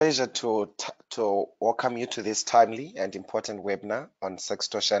Pleasure to welcome you to this timely and important webinar on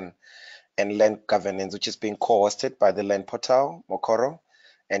sextortion and land governance, which is being co-hosted by the Land Portal, Mokoro,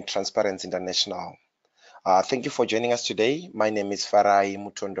 and Transparency International. Thank you for joining us today. My name is Farai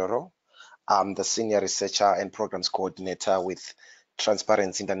Mutondoro. I'm the Senior Researcher and Programs Coordinator with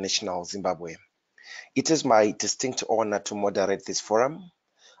Transparency International Zimbabwe. It is my distinct honor to moderate this forum.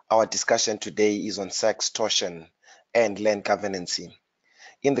 Our discussion today is on sextortion and land governance.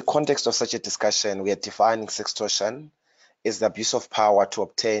 In the context of such a discussion, we are defining sextortion as the abuse of power to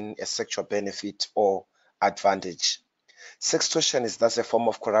obtain a sexual benefit or advantage. Sextortion is thus a form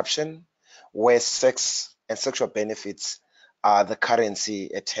of corruption where sex and sexual benefits are the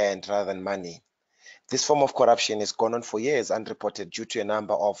currency at hand rather than money. This form of corruption has gone on for years unreported due to a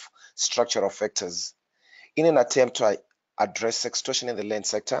number of structural factors. In an attempt to address sextortion in the land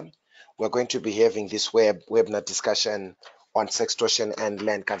sector, we're going to be having this webinar discussion on sextortion and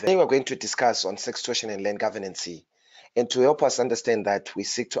land governance. Today we're going to discuss on sextortion and land governance. And to help us understand that, we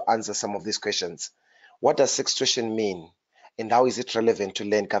seek to answer some of these questions. What does sextortion mean? And how is it relevant to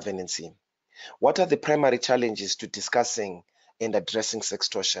land governance? What are the primary challenges to discussing and addressing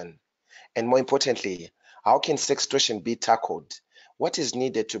sextortion? And more importantly, how can sextortion be tackled? What is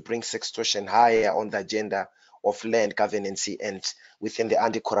needed to bring sextortion higher on the agenda of land governance and within the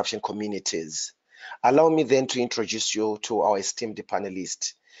anti-corruption communities? Allow me then to introduce you to our esteemed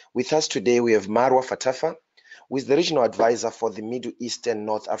panelists. With us today, we have Marwa Fatafa, who is the Regional Advisor for the Middle East and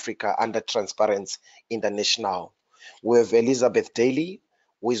North Africa under Transparency International. We have Elizabeth Daly,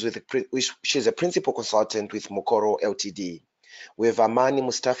 who is she's a Principal Consultant with Mokoro Ltd. We have Amani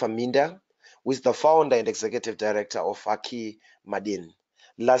Mustafa Minda, who is the Founder and Executive Director of Aki Madin.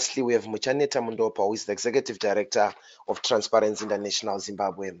 Lastly, we have Muchaneta Mundopa, who is the Executive Director of Transparency International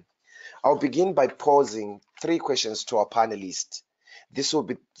Zimbabwe. I'll begin by posing 3 questions to our panelists. This will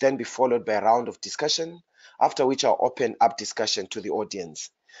then be followed by a round of discussion, after which I'll open up discussion to the audience.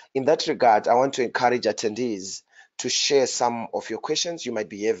 In that regard, I want to encourage attendees to share some of your questions you might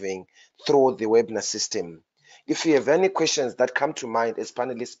be having through the webinar system. If you have any questions that come to mind as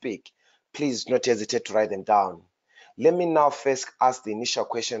panelists speak, please do not hesitate to write them down. Let me now first ask the initial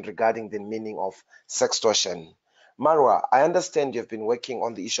question regarding the meaning of sextortion. Marwa, I understand you've been working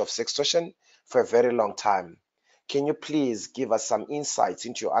on the issue of sextortion for a very long time. Can you please give us some insights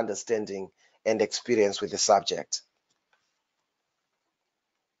into your understanding and experience with the subject?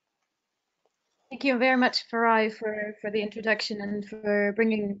 Thank you very much, Farai, for the introduction and for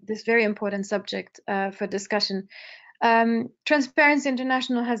bringing this very important subject for discussion. Transparency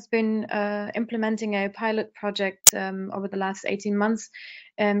International has been implementing a pilot project over the last 18 months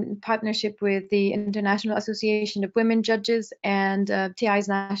in partnership with the International Association of Women Judges and TI's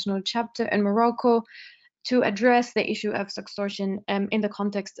national chapter in Morocco to address the issue of sextortion in the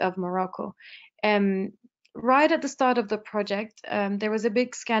context of Morocco. Right at the start of the project, there was a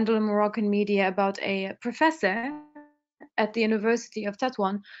big scandal in Moroccan media about a professor at the University of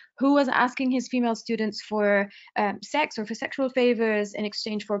Tetuan who was asking his female students for sex or for sexual favors in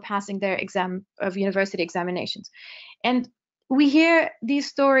exchange for passing their exam of university examinations. And we hear these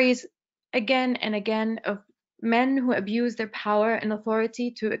stories again and again of men who abuse their power and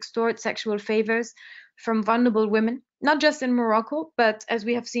authority to extort sexual favors from vulnerable women, not just in Morocco, but as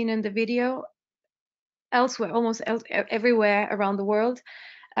we have seen in the video, elsewhere, almost everywhere around the world,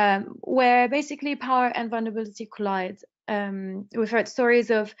 where basically power and vulnerability collide. We've heard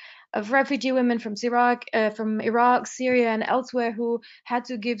stories of refugee women from Iraq, Syria, and elsewhere who had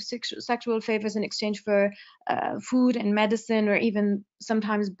to give sexual favors in exchange for food and medicine, or even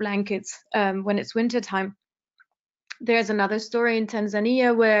sometimes blankets when it's wintertime. There's another story in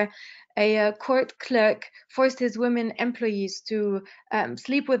Tanzania where a court clerk forced his women employees to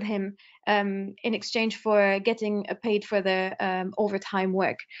sleep with him in exchange for getting paid for their overtime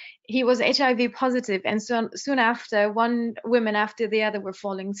work. He was HIV positive, and soon after, one woman after the other were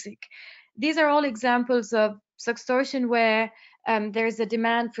falling sick. These are all examples of sextortion where there is a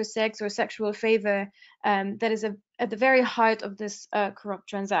demand for sex or sexual favor that is at the very heart of this corrupt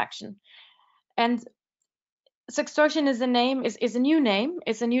transaction. And sextortion is a new name.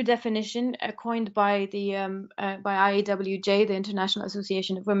 It's a new definition coined by the by IAWJ, the International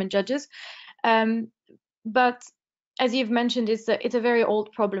Association of Women Judges. But as you've mentioned, it's a very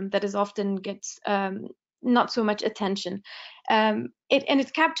old problem that is often gets not so much attention.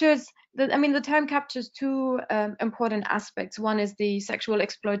 It captures the term captures 2 important aspects. One is the sexual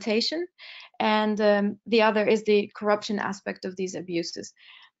exploitation, and the other is the corruption aspect of these abuses.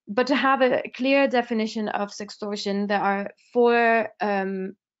 But to have a clear definition of sextortion, there are 4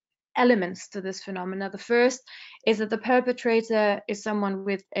 elements to this phenomena. The first is that the perpetrator is someone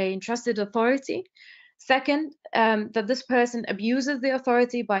with a trusted authority. Second, that this person abuses the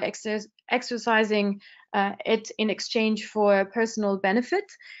authority by exercising it in exchange for personal benefit.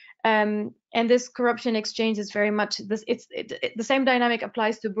 And this corruption exchange is very much this. The same dynamic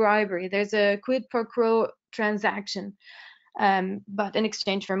applies to bribery. There's a quid pro quo transaction, but in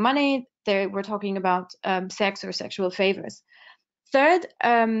exchange for money, there we're talking about sex or sexual favors. Third,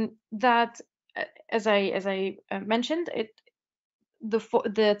 that as I mentioned,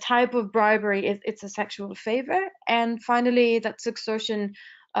 the type of bribery it's a sexual favor, and finally that sextortion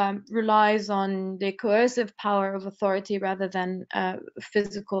relies on the coercive power of authority rather than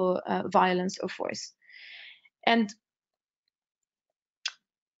physical violence or force. And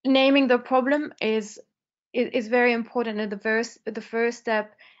naming the problem is very important, and the first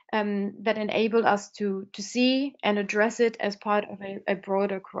step that enable us to see and address it as part of a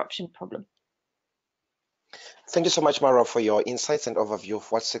broader corruption problem. Thank you so much, Mara, for your insights and overview of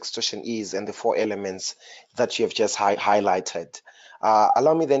what sextortion is and the 4 elements that you have just highlighted.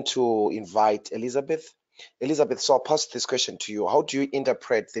 Allow me then to invite Elizabeth. Elizabeth, so I'll pose this question to you. How do you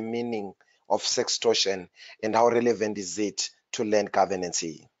interpret the meaning of sextortion, and how relevant is it to land governance?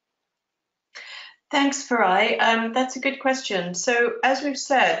 Thanks, Farai. That's a good question. So as we've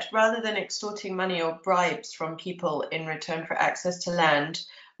said, rather than extorting money or bribes from people in return for access to land,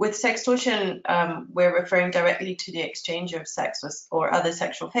 with sextortion, we're referring directly to the exchange of sex or other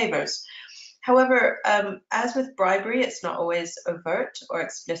sexual favors. However, as with bribery, it's not always overt or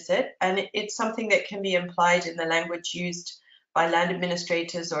explicit, and it's something that can be implied in the language used by land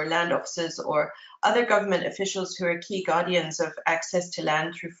administrators or land officers or other government officials who are key guardians of access to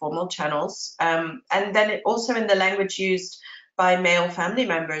land through formal channels. And then also in the language used by male family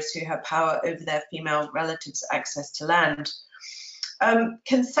members who have power over their female relatives' access to land.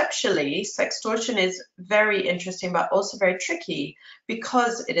 Conceptually, sextortion is very interesting, but also very tricky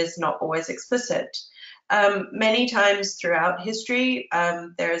because it is not always explicit. Many times throughout history,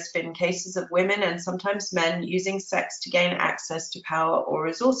 there has been cases of women and sometimes men using sex to gain access to power or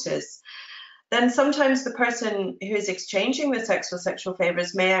resources. Then sometimes the person who is exchanging the sex or sexual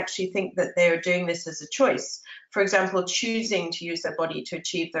favors may actually think that they are doing this as a choice. For example, choosing to use their body to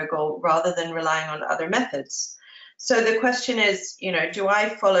achieve their goal rather than relying on other methods. So the question is, do I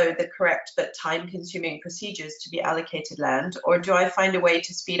follow the correct but time-consuming procedures to be allocated land, or do I find a way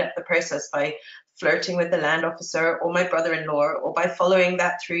to speed up the process by flirting with the land officer or my brother-in-law, or by following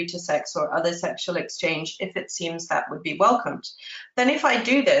that through to sex or other sexual exchange if it seems that would be welcomed? Then if I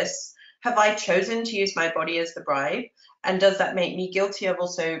do this, have I chosen to use my body as the bribe? And does that make me guilty of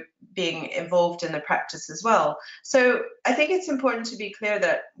also being involved in the practice as well? So I think it's important to be clear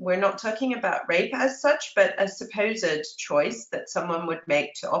that we're not talking about rape as such, but a supposed choice that someone would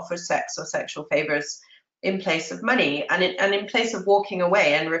make to offer sex or sexual favors in place of money and in place of walking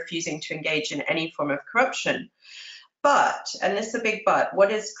away and refusing to engage in any form of corruption. But, and this is a big but,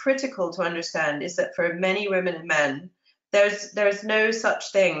 what is critical to understand is that for many women and men, there's no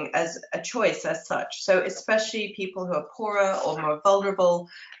such thing as a choice as such. So especially people who are poorer or more vulnerable,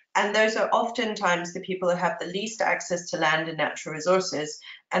 and those are oftentimes the people who have the least access to land and natural resources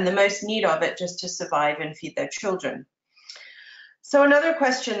and the most need of it just to survive and feed their children. So another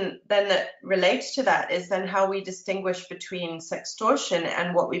question then that relates to that is then how we distinguish between sextortion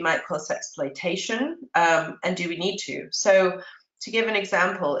and what we might call sexploitation, and do we need to? So to give an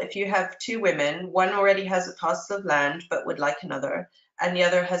example, if you have 2 women, one already has a parcel of land but would like another, and the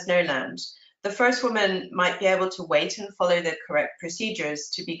other has no land. The first woman might be able to wait and follow the correct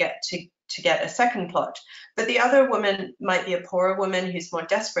procedures to get a second plot, but the other woman might be a poorer woman who's more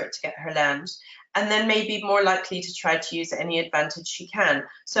desperate to get her land, and then may be more likely to try to use any advantage she can.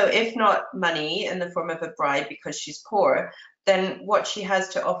 So if not money in the form of a bribe because she's poor, then what she has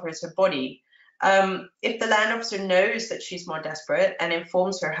to offer is her body. If the land officer knows that she's more desperate and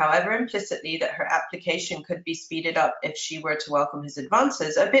informs her, however implicitly, that her application could be speeded up if she were to welcome his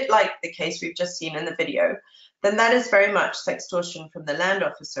advances, a bit like the case we've just seen in the video, then that is very much sextortion from the land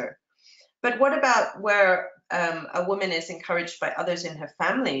officer. But what about where a woman is encouraged by others in her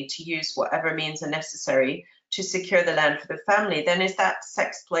family to use whatever means are necessary to secure the land for the family? Then is that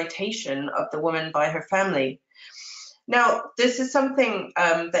sexploitation of the woman by her family? Now, this is something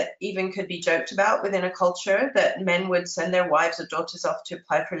that even could be joked about within a culture, that men would send their wives or daughters off to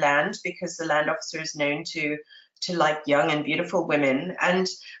apply for land because the land officer is known to like young and beautiful women. And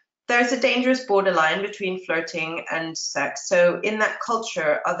there's a dangerous borderline between flirting and sex. So in that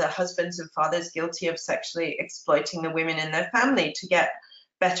culture, are the husbands and fathers guilty of sexually exploiting the women in their family to get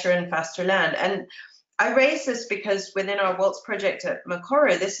better and faster land? And I raise this because within our Waltz project at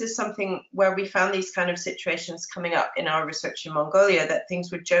Mokoro, this is something where we found these kind of situations coming up in our research in Mongolia, that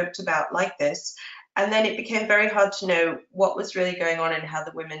things were joked about like this. And then it became very hard to know what was really going on and how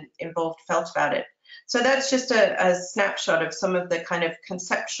the women involved felt about it. So that's just a snapshot of some of the kind of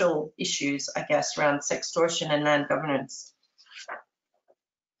conceptual issues, I guess, around sextortion and land governance.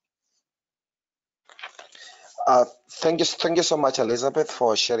 Thank you so much, Elizabeth,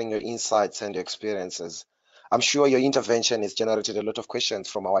 for sharing your insights and your experiences. I'm sure your intervention has generated a lot of questions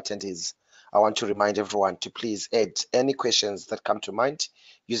from our attendees. I want to remind everyone to please add any questions that come to mind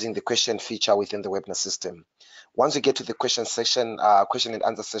using the question feature within the webinar system. Once we get to the question section, question and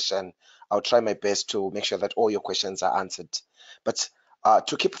answer session, I'll try my best to make sure that all your questions are answered. But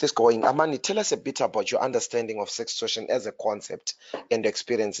to keep this going, Amani, tell us a bit about your understanding of sextortion as a concept and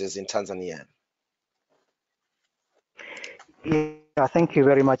experiences in Tanzania. Yeah, thank you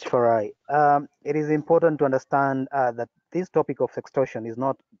very much, Farai. It is important to understand that this topic of sextortion is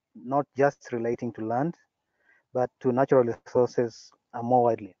not just relating to land, but to natural resources more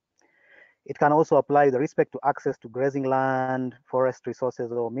widely. It can also apply with respect to access to grazing land, forest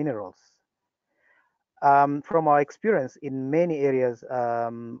resources, or minerals. From our experience in many areas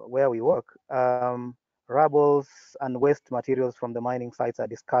where we work, rubbles and waste materials from the mining sites are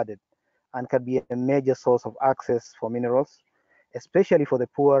discarded and can be a major source of access for minerals, especially for the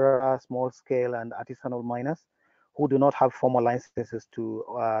poorer, small-scale and artisanal miners who do not have formal licenses to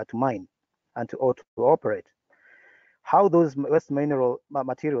mine and to operate. How those waste mineral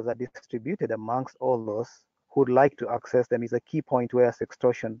materials are distributed amongst all those who would like to access them is a key point where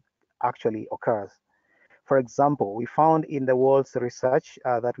sextortion actually occurs. For example, we found in the world's research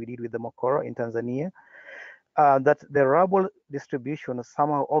that we did with the Mokoro in Tanzania that the rubble distribution is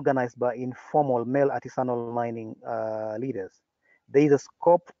somehow organized by informal male artisanal mining leaders. There is a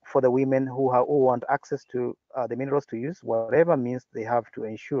scope for the women who want access to the minerals to use whatever means they have to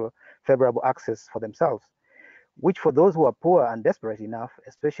ensure favorable access for themselves, which for those who are poor and desperate enough,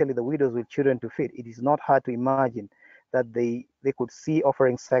 especially the widows with children to feed, it is not hard to imagine that they could see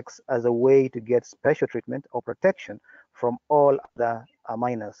offering sex as a way to get special treatment or protection from all other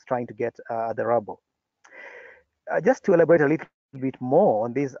miners trying to get the rubble. Just to elaborate a little bit more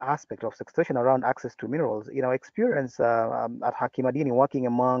on this aspect of sextortion around access to minerals, in our experience at Hakimadini, working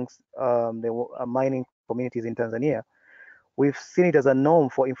amongst the mining communities in Tanzania, we've seen it as a norm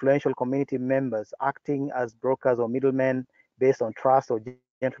for influential community members acting as brokers or middlemen based on trust or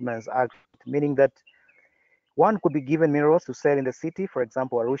gentleman's agreement, meaning that one could be given minerals to sell in the city, for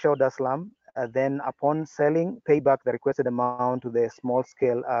example, Arusha or Dar es Salaam, then upon selling, pay back the requested amount to the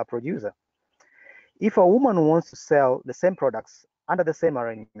small-scale producer. If a woman wants to sell the same products under the same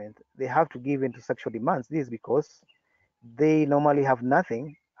arrangement, they have to give in to sexual demands. This is because they normally have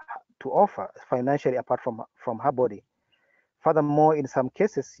nothing to offer financially apart from her body. Furthermore, in some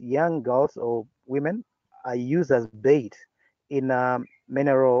cases, young girls or women are used as bait in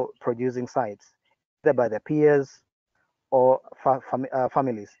mineral producing sites, either by their peers or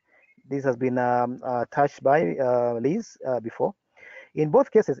families. This has been touched by Liz before. In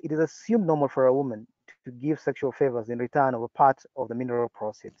both cases, it is assumed normal for a woman to give sexual favors in return of a part of the mineral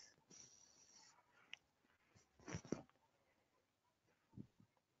proceeds.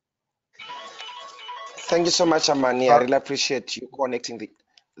 Thank you so much, Amani. I really appreciate you connecting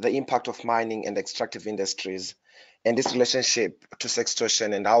the impact of mining and extractive industries and this relationship to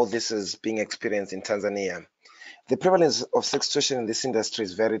sextortion and how this is being experienced in Tanzania. The prevalence of sextortion in this industry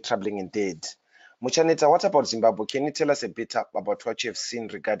is very troubling indeed. Muchanita, what about Zimbabwe? Can you tell us a bit about what you have seen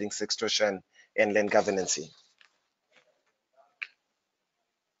regarding sextortion and land governance?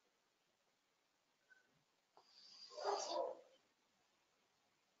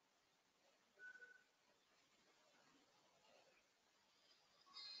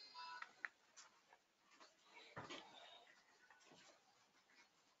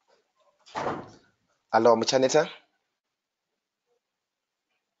 Hello, Muchanita.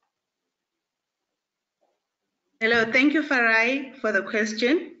 Hello, thank you, Farai, for the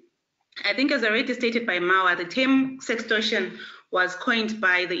question. I think as already stated by Mawa, the term sextortion was coined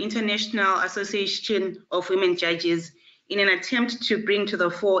by the International Association of Women Judges in an attempt to bring to the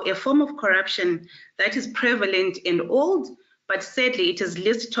fore a form of corruption that is prevalent and old, but sadly it is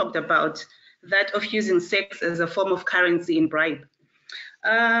least talked about, that of using sex as a form of currency in bribe.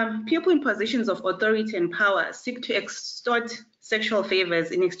 People in positions of authority and power seek to extort sexual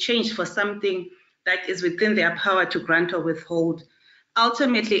favors in exchange for something that is within their power to grant or withhold.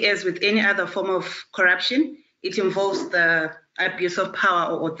 Ultimately, as with any other form of corruption, it involves the abuse of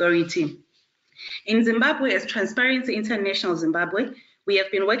power or authority. In Zimbabwe, as Transparency International Zimbabwe, we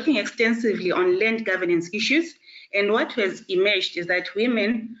have been working extensively on land governance issues, and what has emerged is that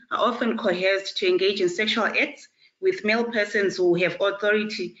women are often coerced to engage in sexual acts with male persons who have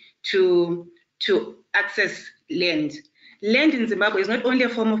authority to access land. Land in Zimbabwe is not only a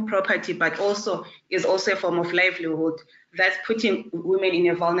form of property, but is also a form of livelihood, thus putting women in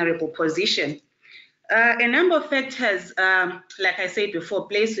a vulnerable position. A number of factors, like I said before,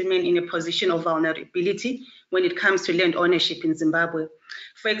 place women in a position of vulnerability when it comes to land ownership in Zimbabwe.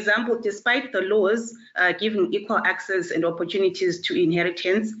 For example, despite the laws giving equal access and opportunities to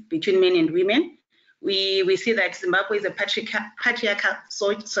inheritance between men and women, we see that Zimbabwe is a patriarchal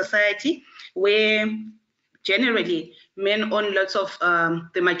society where generally men own lots of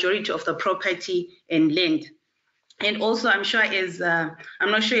the majority of the property and land. And also, I'm sure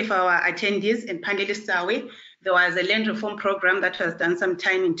I'm not sure if our attendees and panelists are aware, there was a land reform program that was done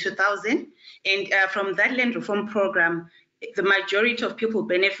sometime in 2000. And from that land reform program, the majority of people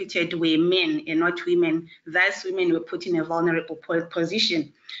benefited were men and not women. Thus, women were put in a vulnerable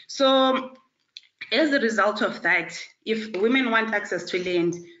position. So as a result of that, if women want access to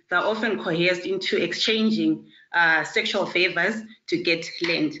land, they're often coerced into exchanging sexual favors to get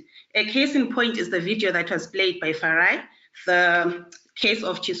land. A case in point is the video that was played by Farai, the case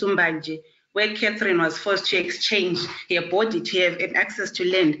of Chisumbanje, where Catherine was forced to exchange her body to have access to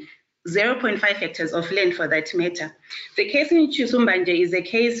land, 0.5 hectares of land for that matter. The case in Chisumbanje is a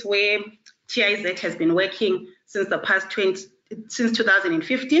case where TIZ has been working since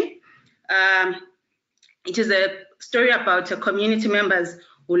 2015. It is a story about community members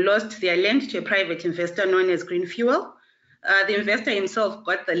who lost their land to a private investor known as Green Fuel. The investor himself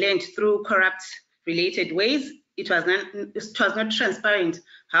got the land through corrupt related ways. It was not transparent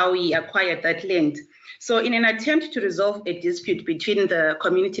how he acquired that land. So in an attempt to resolve a dispute between the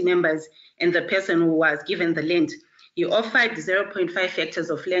community members and the person who was given the land, he offered 0.5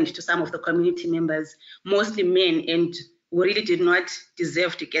 hectares of land to some of the community members, mostly men, and who really did not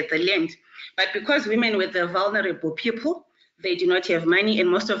deserve to get the land. But because women were the vulnerable people, they did not have money, and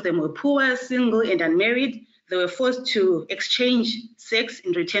most of them were poor, single, and unmarried. They were forced to exchange sex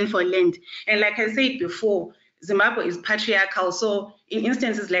in return for land. And like I said before, Zimbabwe is patriarchal. So in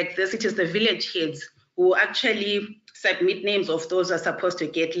instances like this, it is the village heads who actually submit names of those who are supposed to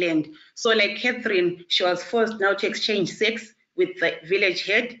get land. So like Catherine, she was forced now to exchange sex with the village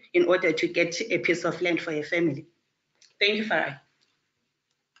head in order to get a piece of land for her family. Thank you, Farai.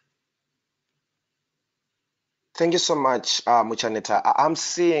 Thank you so much, Muchaneta. I'm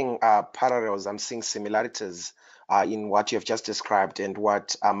seeing parallels, I'm seeing similarities in what you have just described and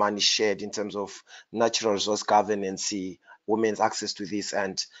what Amani shared in terms of natural resource governance, women's access to this,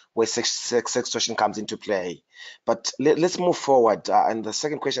 and where sextortion comes into play. But let's move forward. And the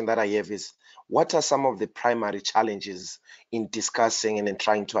second question that I have is, what are some of the primary challenges in discussing and in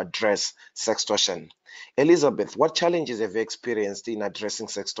trying to address sextortion? Elizabeth, what challenges have you experienced in addressing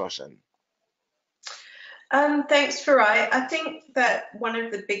sextortion? Thanks, Farai. I think that one of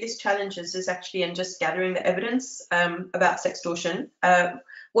the biggest challenges is actually in just gathering the evidence about sextortion.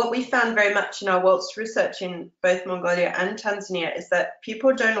 What we found very much in our whilst research in both Mongolia and Tanzania is that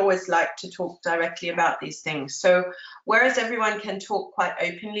people don't always like to talk directly about these things. So whereas everyone can talk quite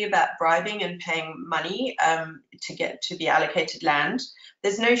openly about bribing and paying money to get to be allocated land,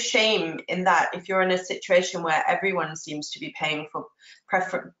 there's no shame in that if you're in a situation where everyone seems to be paying for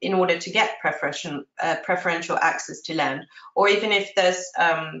in order to get preferential access to land, or even if there's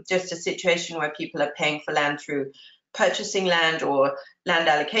just a situation where people are paying for land through purchasing land or land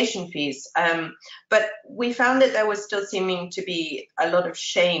allocation fees. But we found that there was still seeming to be a lot of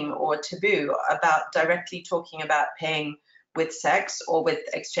shame or taboo about directly talking about paying with sex or with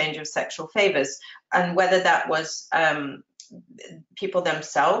exchange of sexual favors, and whether that was people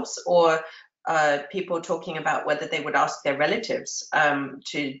themselves or people talking about whether they would ask their relatives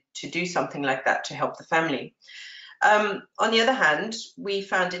to do something like that to help the family. On the other hand, we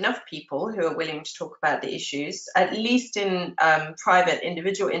found enough people who are willing to talk about the issues, at least in private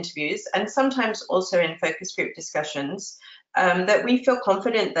individual interviews and sometimes also in focus group discussions, that we feel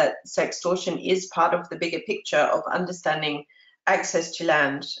confident that sextortion is part of the bigger picture of understanding access to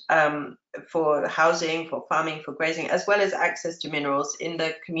land for housing, for farming, for grazing, as well as access to minerals in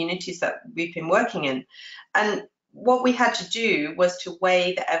the communities that we've been working in. And what we had to do was to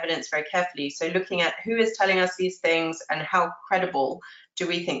weigh the evidence very carefully. So looking at who is telling us these things and how credible do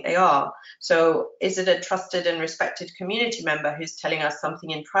we think they are. So is it a trusted and respected community member who's telling us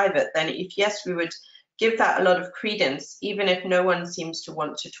something in private? Then if yes, we would give that a lot of credence, even if no one seems to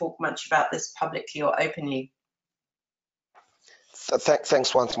want to talk much about this publicly or openly.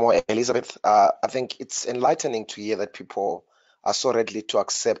 Thanks once more, Elizabeth. I think it's enlightening to hear that people are so ready to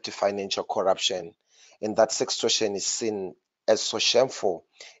accept financial corruption, and that sextortion is seen as so shameful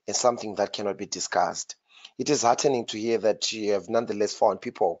and something that cannot be discussed. It is heartening to hear that you have nonetheless found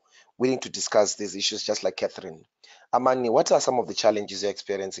people willing to discuss these issues, just like Catherine. Amani, what are some of the challenges you're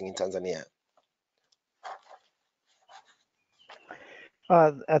experiencing in Tanzania?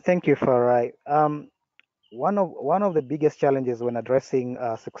 Thank you, Farai. One of the biggest challenges when addressing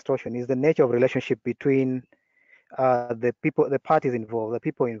sextortion is the nature of relationship between the parties involved, the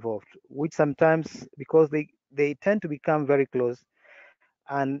people involved, which sometimes, because they tend to become very close,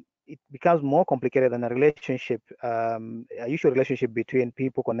 and it becomes more complicated than a relationship, a usual relationship between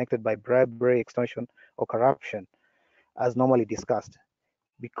people connected by bribery, extortion, or corruption, as normally discussed.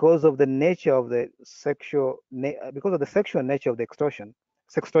 Because of the nature of the sexual nature of the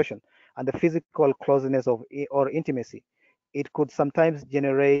sextortion, and the physical closeness of or intimacy, it could sometimes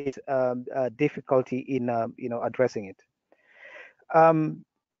generate difficulty in addressing it.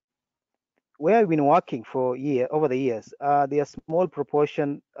 Where I've been working for over the years, there are small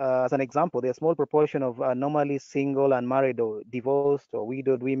proportion, as an example, there are small proportion of normally single, unmarried, or divorced or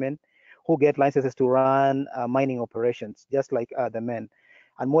widowed women who get licenses to run mining operations, just like the men,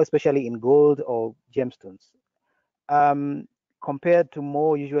 and more especially in gold or gemstones, compared to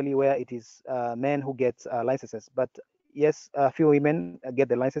more usually where it is men who get licenses. But yes, a few women get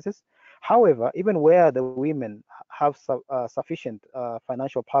the licenses. However, even where the women have sufficient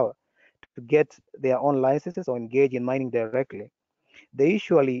financial power to get their own licenses or engage in mining directly, they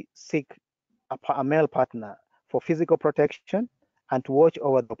usually seek a male partner for physical protection and to watch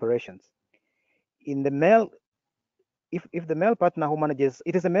over the operations. In the male, if the male partner who manages,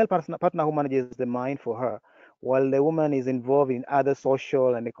 it is a male partner who manages the mine for her, while the woman is involved in other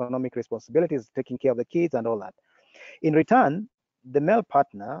social and economic responsibilities, taking care of the kids and all that. In return, the male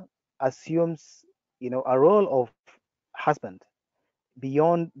partner assumes, a role of husband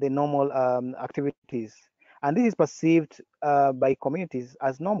beyond the normal activities, and this is perceived by communities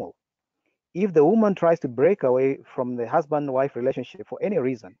as normal. If the woman tries to break away from the husband-wife relationship for any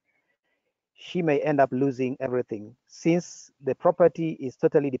reason, she may end up losing everything, since the property is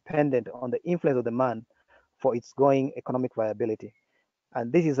totally dependent on the influence of the man for its going economic viability.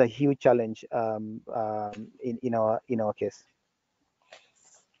 And this is a huge challenge in our case.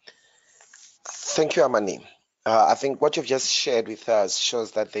 Thank you, Amani. I think what you've just shared with us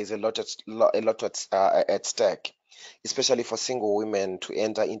shows that there's a lot at stake, especially for single women to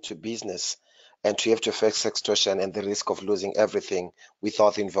enter into business and to have to face sextortion and the risk of losing everything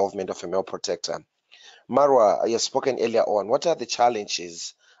without the involvement of a male protector. Marwa, you have spoken earlier on. What are the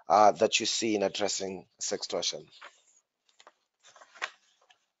challenges that you see in addressing sextortion?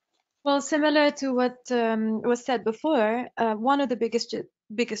 Well, similar to what was said before, one of the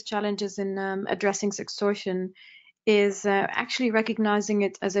biggest challenges in addressing sextortion is actually recognizing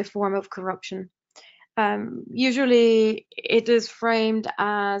it as a form of corruption. Usually it is framed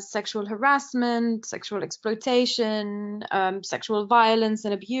as sexual harassment, sexual exploitation, sexual violence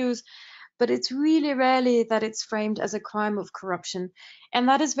and abuse, but it's really rarely that it's framed as a crime of corruption. And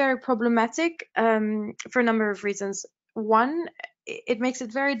that is very problematic for a number of reasons. One, it makes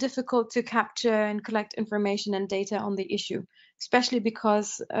it very difficult to capture and collect information and data on the issue, especially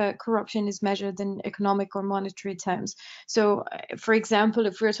because corruption is measured in economic or monetary terms. So, for example,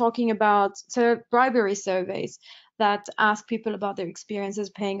 if we're talking about bribery surveys that ask people about their experiences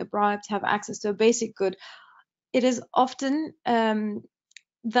paying a bribe to have access to a basic good, it is often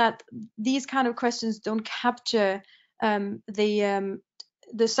that these kind of questions don't capture the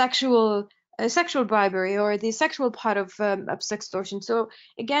sexual bribery or the sexual part of sextortion. So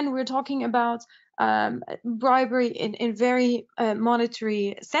again, we're talking about bribery in very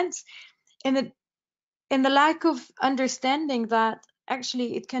monetary sense, and the lack of understanding that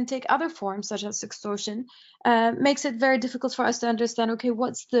actually it can take other forms such as sextortion makes it very difficult for us to understand, okay,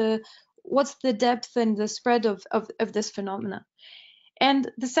 what's the depth and the spread of this phenomena.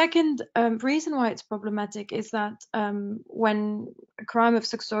 And the second reason why it's problematic is that when a crime of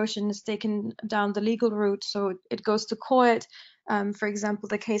sextortion is taken down the legal route, so it goes to court, for example,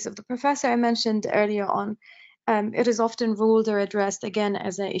 the case of the professor I mentioned earlier on, it is often ruled or addressed again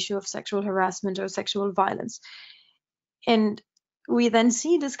as an issue of sexual harassment or sexual violence. And we then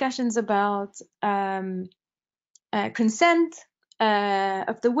see discussions about consent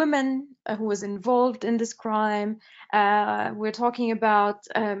of the woman who was involved in this crime. We're talking about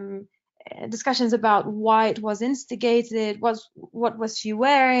discussions about why it was instigated, what was she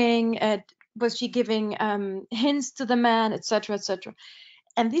wearing, was she giving hints to the man, etc., etc.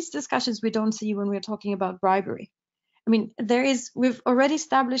 And these discussions we don't see when we're talking about bribery. I mean, we've already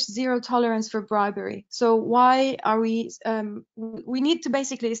established zero tolerance for bribery. So why are we need to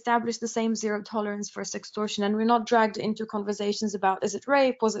basically establish the same zero tolerance for sextortion, and we're not dragged into conversations about, is it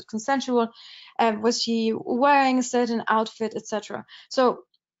rape, was it consensual, was she wearing a certain outfit, etc. So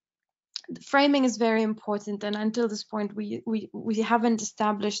framing is very important, and until this point we haven't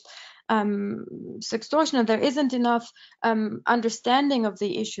established sextortion, and there isn't enough understanding of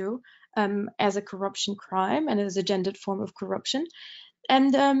the issue as a corruption crime and as a gendered form of corruption.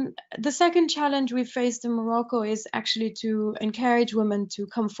 And the second challenge we faced in Morocco is actually to encourage women to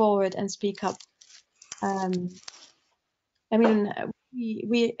come forward and speak up. I mean,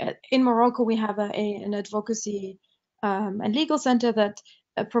 we in Morocco we have an advocacy and legal center that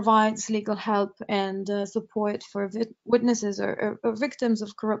provides legal help and support for witnesses or victims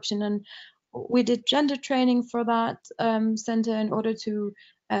of corruption, and we did gender training for that center in order to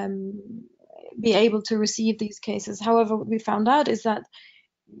be able to receive these cases. However, what we found out is that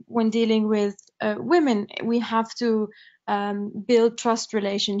when dealing with women, we have to build trust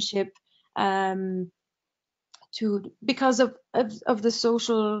relationship because of the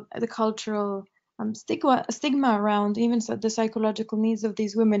social, the cultural stigma around even the psychological needs of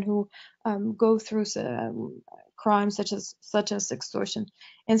these women who go through crimes such as sextortion.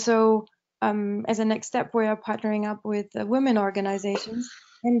 And so as a next step, we are partnering up with women organizations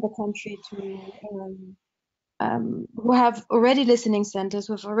in the country to who have already listening centers,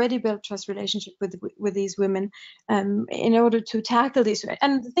 who have already built trust relationship with these women in order to tackle these.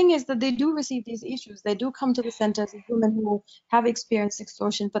 And the thing is that they do receive these issues. They do come to the centers of women who have experienced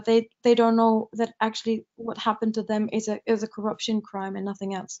extortion, but they don't know that actually what happened to them is a corruption crime and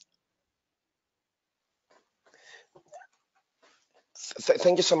nothing else.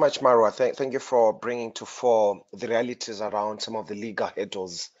 Thank you so much, Marwa. Thank you for bringing to fore the realities around some of the legal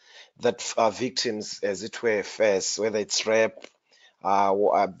hurdles that victims, as it were, face, whether it's rape,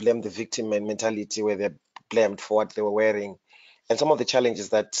 blame the victim mentality, where they're blamed for what they were wearing, and some of the challenges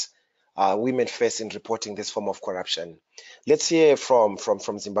that women face in reporting this form of corruption. Let's hear from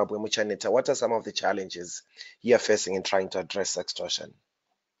Zimbabwe. Muchaneta, what are some of the challenges you're facing in trying to address sextortion?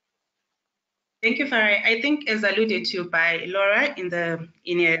 Thank you, Farai. I think, as alluded to by Laura in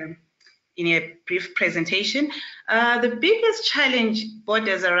a brief presentation, the biggest challenge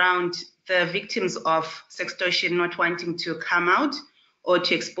borders around the victims of sextortion not wanting to come out or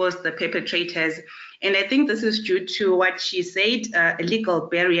to expose the perpetrators. And I think this is due to what she said, legal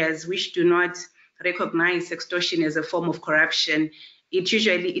barriers which do not recognize sextortion as a form of corruption. It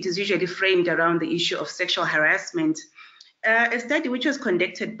is usually framed around the issue of sexual harassment. A study which was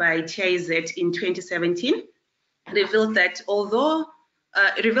conducted by TIZ in 2017 revealed that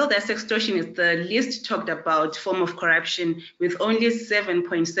sextortion is the least talked about form of corruption, with only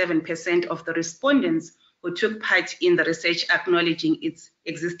 7.7% of the respondents who took part in the research acknowledging its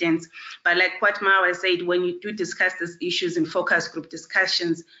existence. But like what Marwa said, when you do discuss these issues in focus group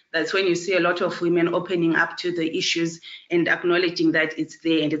discussions, that's when you see a lot of women opening up to the issues and acknowledging that it's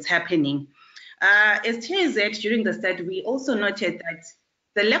there and it's happening. As TIZ, during the study, we also noted that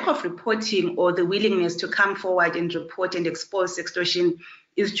the lack of reporting or the willingness to come forward and report and expose sextortion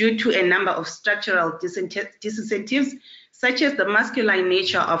is due to a number of structural disincentives, such as the masculine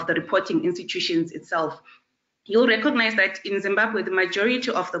nature of the reporting institutions itself. You'll recognize that in Zimbabwe, the majority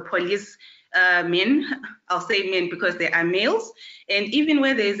of the police men, I'll say men because they are males, and even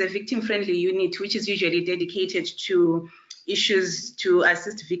where there is a victim-friendly unit, which is usually dedicated to issues to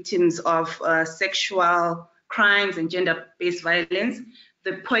assist victims of sexual crimes and gender-based violence,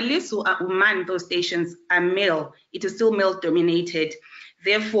 the police who man those stations are male. It is still male-dominated.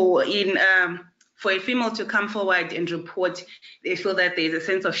 Therefore, for a female to come forward and report, they feel that there is a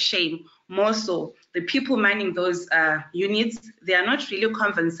sense of shame. More so, the people manning those units, they are not really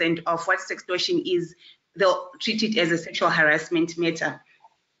cognizant of what sextortion is. They'll treat it as a sexual harassment matter.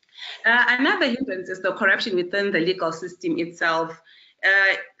 Another hindrance is the corruption within the legal system itself.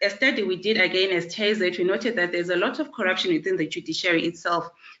 A study we did again as TIZ, we noted that there's a lot of corruption within the judiciary itself,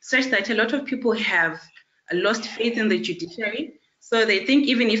 such that a lot of people have lost faith in the judiciary. So they think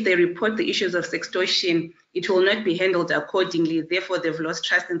even if they report the issues of sextortion, it will not be handled accordingly. Therefore, they've lost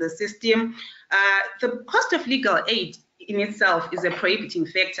trust in the system. The cost of legal aid in itself is a prohibiting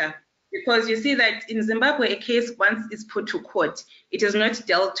factor, because you see that in Zimbabwe, a case, once it's put to court, it is not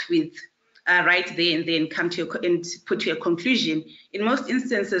dealt with right there and then put to a conclusion. In most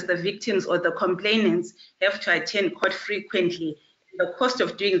instances, the victims or the complainants have to attend court frequently. The cost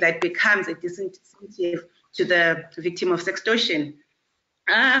of doing that becomes a disincentive to the victim of sextortion.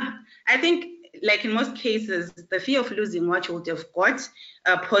 I think like in most cases, the fear of losing what you would have got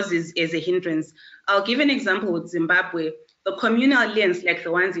poses as a hindrance. I'll give an example with Zimbabwe. The communal lands, like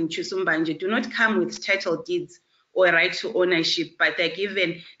the ones in Chisumbanje, do not come with title deeds or right to ownership, but they're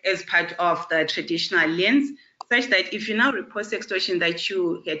given as part of the traditional lands, such that if you now report sextortion that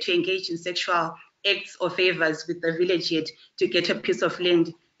you had to engage in sexual acts or favors with the village head to get a piece of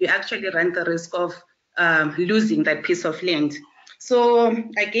land, you actually run the risk of losing that piece of land. So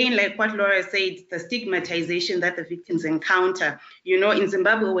again, like what Laura said, the stigmatization that the victims encounter, you know, in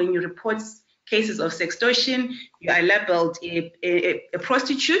Zimbabwe, when you report cases of sextortion, you are labeled a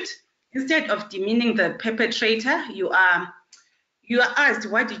prostitute. Instead of demeaning the perpetrator, you are asked,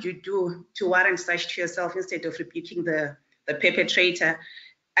 what did you do to warrant such to yourself, instead of rebuking the perpetrator.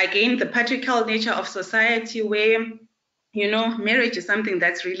 Again, the patriarchal nature of society where, you know, marriage is something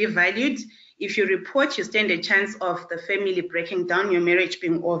that's really valued. If you report, you stand a chance of the family breaking down, your marriage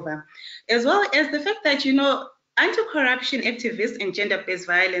being over. As well as the fact that, you know, anti-corruption activists and gender-based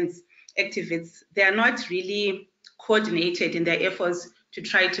violence activists, they are not really coordinated in their efforts to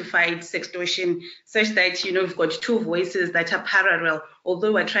try to fight sextortion, such that, you know, we've got two voices that are parallel.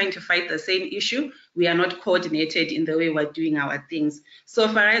 Although we're trying to fight the same issue, we are not coordinated in the way we're doing our things. So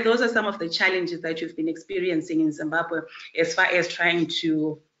Farai, those are some of the challenges that we've been experiencing in Zimbabwe as far as trying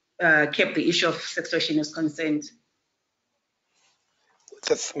to keep the issue of sextortion is concerned.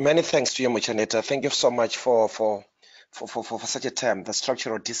 Many thanks to you, Muchaneta. Thank you so much for such a term, the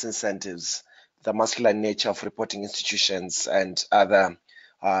structural disincentives, the masculine nature of reporting institutions, and other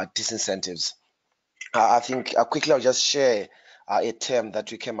disincentives. I think quickly I'll just share a term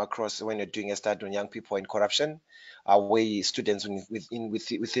that we came across when you're doing a study on young people in corruption, where students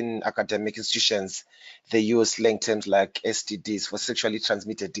within academic institutions, they use slang terms like STDs, for sexually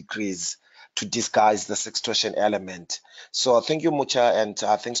transmitted degrees, to disguise the sextortion element. So thank you, Mucha, and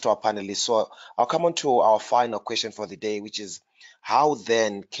thanks to our panelists. So I'll come on to our final question for the day, which is, how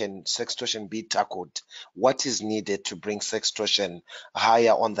then can sextortion be tackled? What is needed to bring sextortion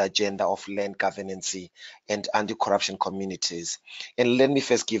higher on the agenda of land governance and anti-corruption communities? And let me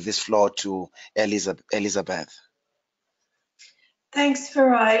first give this floor to Elizabeth. Thanks,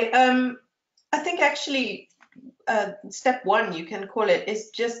 Farai. I think actually step one, you can call it, is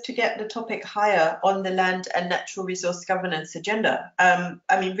just to get the topic higher on the land and natural resource governance agenda.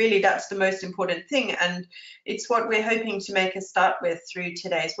 I mean, really, that's the most important thing, and it's what we're hoping to make a start with through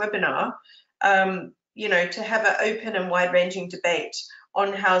today's webinar. You know, to have an open and wide-ranging debate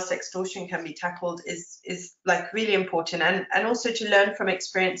on how sextortion can be tackled is like really important, and also to learn from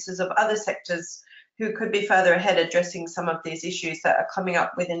experiences of other sectors who could be further ahead addressing some of these issues that are coming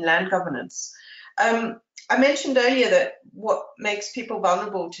up within land governance. I mentioned earlier that what makes people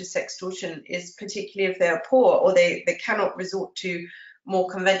vulnerable to sextortion is particularly if they are poor or they cannot resort to more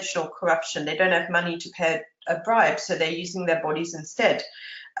conventional corruption. They don't have money to pay a bribe, so they're using their bodies instead.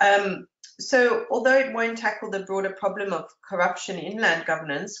 So although it won't tackle the broader problem of corruption in land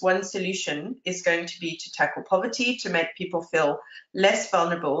governance, one solution is going to be to tackle poverty, to make people feel less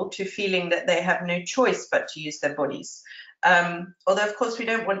vulnerable to feeling that they have no choice but to use their bodies. Although, of course, we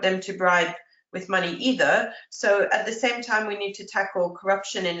don't want them to bribe with money either. So at the same time, we need to tackle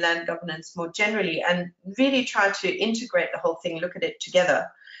corruption in land governance more generally and really try to integrate the whole thing, look at it together.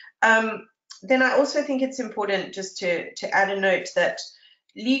 Then I also think it's important just to add a note that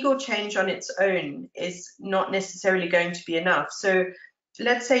legal change on its own is not necessarily going to be enough. So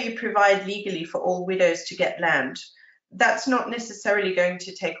let's say you provide legally for all widows to get land. That's not necessarily going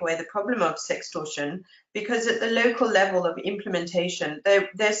to take away the problem of sextortion, because at the local level of implementation,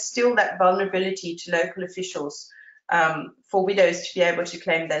 there's still that vulnerability to local officials for widows to be able to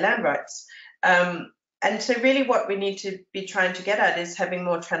claim their land rights. And so really what we need to be trying to get at is having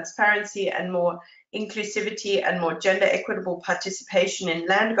more transparency and more inclusivity and more gender equitable participation in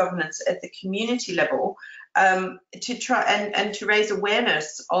land governance at the community level, to try and to raise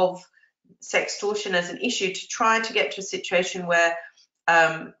awareness of sextortion as an issue, to try to get to a situation where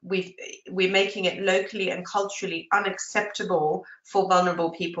we're making it locally and culturally unacceptable for vulnerable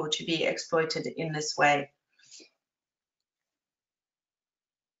people to be exploited in this way.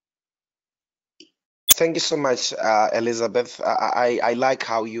 Thank you so much, Elizabeth. I like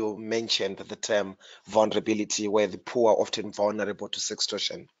how you mentioned the term vulnerability, where the poor are often vulnerable to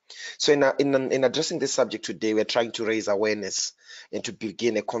sextortion. So in addressing this subject today, we're trying to raise awareness and to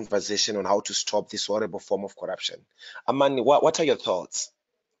begin a conversation on how to stop this horrible form of corruption. Amani, what are your thoughts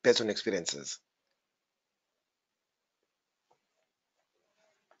based on experiences?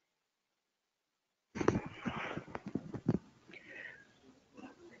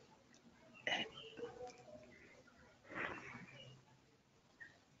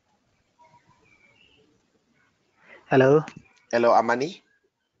 Hello. Hello, Amani.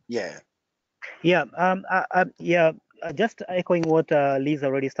 Yeah. Yeah. Just echoing what Liz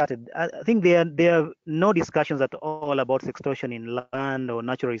already started. I think there are no discussions at all about sextortion in land or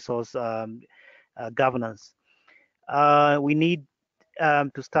natural resource governance. We need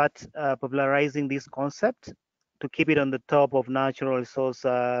to start popularizing this concept to keep it on the top of natural resource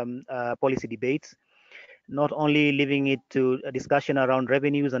policy debates, not only leaving it to a discussion around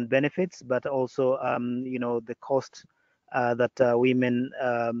revenues and benefits, but also the cost that women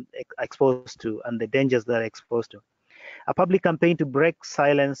exposed to and the dangers that are exposed to. A public campaign to break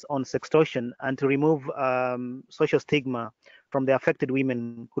silence on sextortion and to remove social stigma from the affected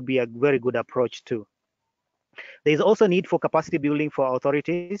women could be a very good approach too. There is also need for capacity building for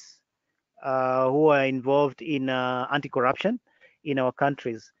authorities who are involved in anti-corruption in our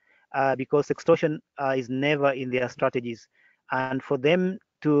countries, because sextortion is never in their strategies. And for them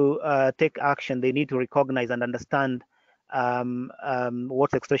to take action, they need to recognize and understand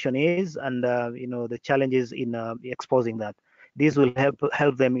what sextortion is and the challenges in exposing that. This will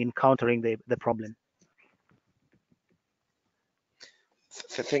help them in countering the problem.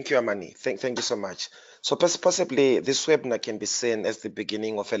 Thank you, Amani. Thank you so much. So possibly this webinar can be seen as the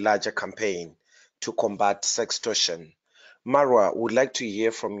beginning of a larger campaign to combat sextortion. Marwa, would like to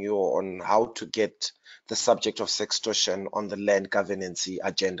hear from you on how to get the subject of sextortion on the land governance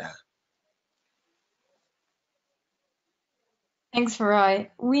agenda. Thanks, Farai.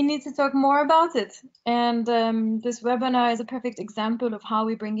 We need to talk more about it. And this webinar is a perfect example of how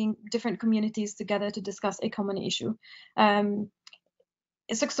we're bringing different communities together to discuss a common issue.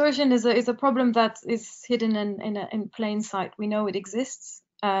 Sextortion is a problem that is hidden in plain sight. We know it exists,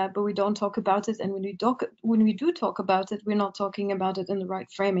 but we don't talk about it. And when we do talk about it, we're not talking about it in the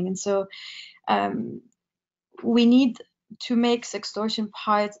right framing. And so we need to make sextortion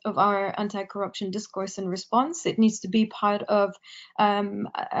part of our anti-corruption discourse and response. It needs to be part of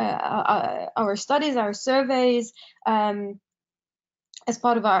our studies, our surveys, as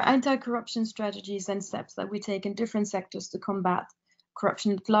part of our anti-corruption strategies and steps that we take in different sectors to combat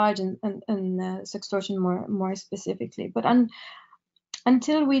corruption at large and sextortion more specifically. But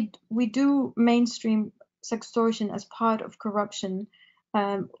until we do mainstream sextortion as part of corruption,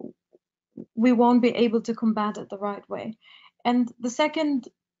 we won't be able to combat it the right way. And the second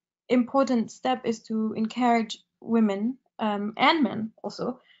important step is to encourage women and men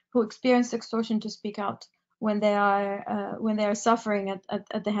also who experience sextortion to speak out when they are suffering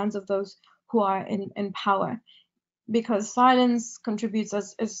at the hands of those who are in power, because silence contributes,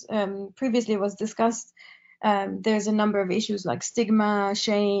 as previously was discussed. There's a number of issues like stigma,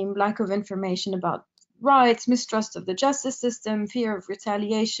 shame, lack of information about rights, mistrust of the justice system, fear of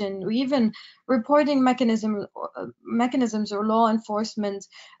retaliation, or even reporting mechanisms or law enforcement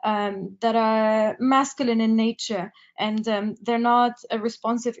that are masculine in nature, and they're not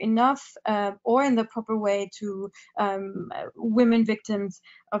responsive enough or in the proper way to women victims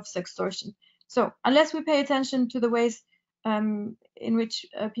of sextortion. So unless we pay attention to the ways in which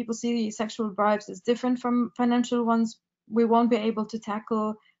people see sexual bribes as different from financial ones, we won't be able to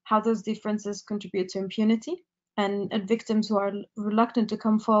tackle how those differences contribute to impunity and victims who are reluctant to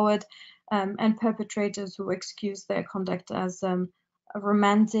come forward, and perpetrators who excuse their conduct as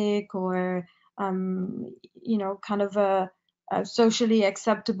romantic or kind of a socially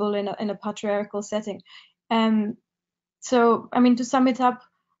acceptable in a patriarchal setting. So, I mean, to sum it up,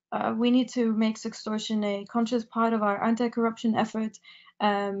 we need to make sextortion a conscious part of our anti-corruption effort,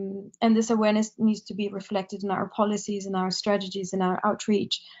 and this awareness needs to be reflected in our policies, in our strategies, in our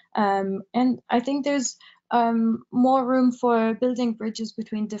outreach. And I think there's more room for building bridges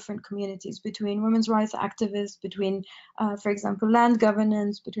between different communities, between women's rights activists, between, for example, land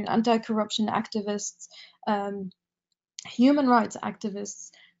governance, between anti-corruption activists, human rights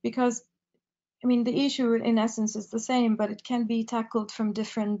activists, because I mean, the issue in essence is the same, but it can be tackled from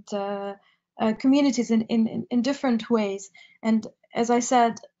different communities in different ways. And as I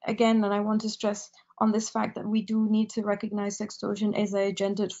said, again, and I want to stress on this fact that we do need to recognize sextortion as a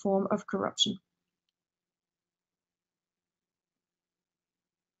gendered form of corruption.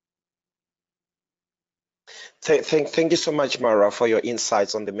 Thank you so much, Mara, for your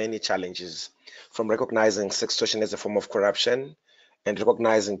insights on the many challenges, from recognizing sextortion as a form of corruption and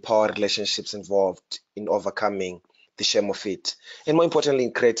recognizing power relationships involved in overcoming the shame of it, and more importantly,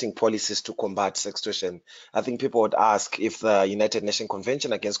 in creating policies to combat sextortion. I think people would ask if the United Nations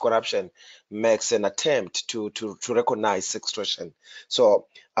Convention Against Corruption makes an attempt to recognize sextortion. So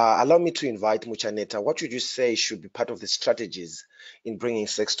allow me to invite Muchaneta. What would you say should be part of the strategies in bringing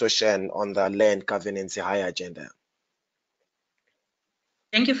sextortion on the land governance high agenda?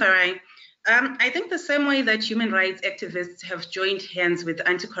 Thank you, Farai. I think the same way that human rights activists have joined hands with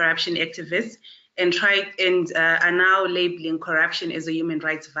anti-corruption activists and are now labeling corruption as a human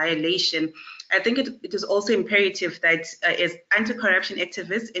rights violation, I think it is also imperative that as anti-corruption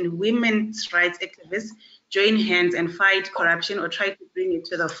activists and women's rights activists join hands and fight corruption or try to bring it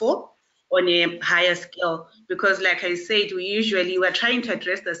to the fore on a higher scale. Because like I said, we're trying to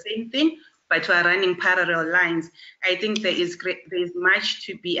address the same thing, but we're running parallel lines. I think there is much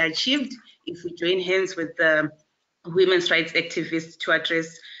to be achieved if we join hands with the women's rights activists to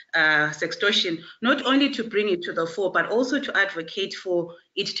address sextortion, not only to bring it to the fore, but also to advocate for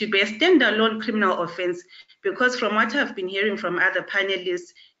it to be a standalone criminal offense. Because from what I've been hearing from other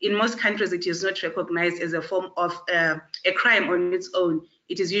panelists, in most countries it is not recognized as a form of a crime on its own.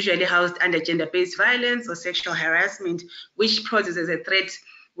 It is usually housed under gender-based violence or sexual harassment, which poses as a threat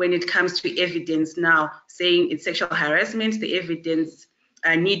when it comes to evidence now, saying it's sexual harassment, the evidence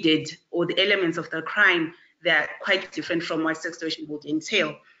needed or the elements of the crime, they're quite different from what sextortion would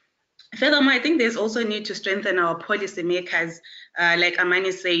entail. Furthermore, I think there's also a need to strengthen our policymakers. Like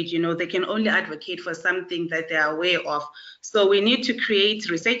Amani said, they can only advocate for something that they are aware of. So we need to create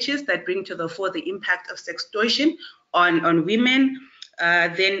researches that bring to the fore the impact of sextortion on women,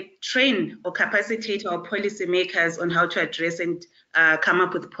 then train or capacitate our policymakers on how to address and come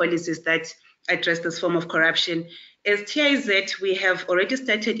up with policies that address this form of corruption. As TIZ, we have already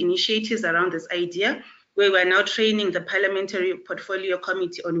started initiatives around this idea, where we're now training the Parliamentary Portfolio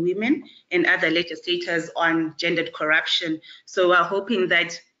Committee on Women and other legislators on gendered corruption. So we're hoping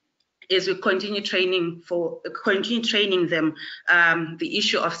that as we continue training them, the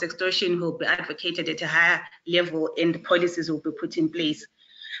issue of sextortion will be advocated at a higher level and policies will be put in place.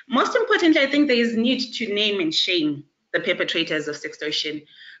 Most importantly, I think there is need to name and shame the perpetrators of sextortion.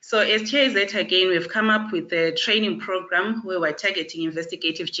 So as TIZ, again, we've come up with a training program where we're targeting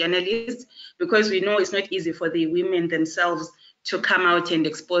investigative journalists, because we know it's not easy for the women themselves to come out and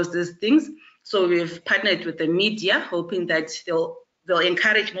expose these things. So we've partnered with the media, hoping that they'll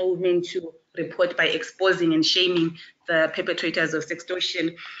encourage more women to report by exposing and shaming the perpetrators of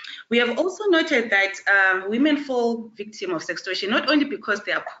sextortion. We have also noted that women fall victim of sextortion, not only because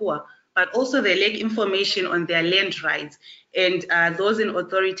they are poor, but also they lack information on their land rights. And those in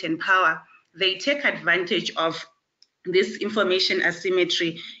authority and power, they take advantage of this information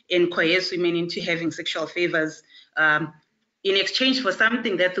asymmetry and coerce women into having sexual favors in exchange for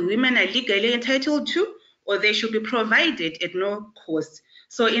something that the women are legally entitled to, or they should be provided at no cost.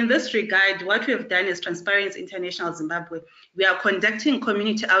 So in this regard, what we have done is Transparency International Zimbabwe. We are conducting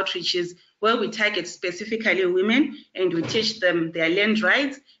community outreaches where we target specifically women and we teach them their land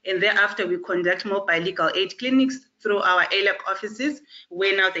rights. And thereafter, we conduct mobile legal aid clinics through our ALAC offices,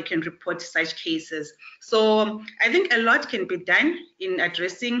 where now they can report such cases. So I think a lot can be done in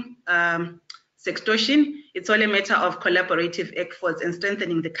addressing sextortion. It's all a matter of collaborative efforts and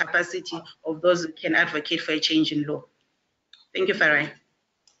strengthening the capacity of those who can advocate for a change in law. Thank you, Farai.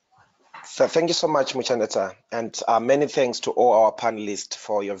 So thank you so much, Muchaneta, and many thanks to all our panelists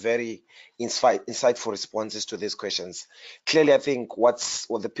for your very insightful responses to these questions. Clearly, I think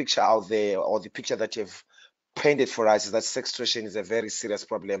the picture out there, or the picture that you've painted for us, is that sextortion is a very serious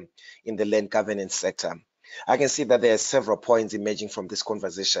problem in the land governance sector. I can see that there are several points emerging from this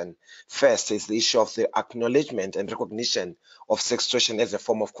conversation. First is the issue of the acknowledgement and recognition of sextortion as a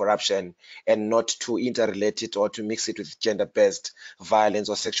form of corruption, and not to interrelate it or to mix it with gender-based violence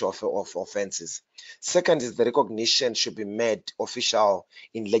or sexual offenses. Second is the recognition should be made official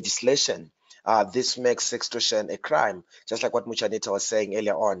in legislation. This makes sextortion a crime, just like what Muchaneta was saying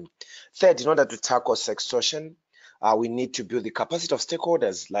earlier on. Third, in order to tackle sextortion, we need to build the capacity of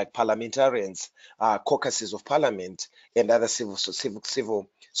stakeholders like parliamentarians, caucuses of parliament, and other civil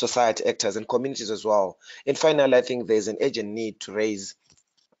society actors and communities as well. And finally, I think there's an urgent need to raise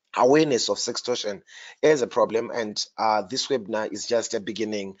awareness of sextortion as a problem, and this webinar is just a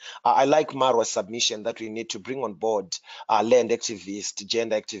beginning. I like Marwa's submission that we need to bring on board land activists,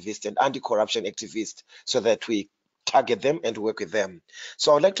 gender activists, and anti-corruption activists so that we target them and work with them.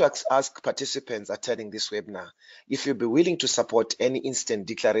 So I would like to ask participants attending this webinar if you'll be willing to support any instant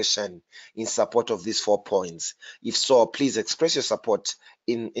declaration in support of these 4 points. If so, please express your support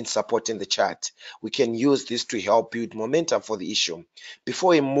in supporting the chat. We can use this to help build momentum for the issue. Before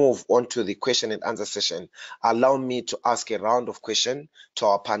we move on to the question and answer session, allow me to ask a round of questions to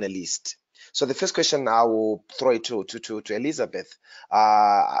our panelists. So the first question I will throw it to Elizabeth.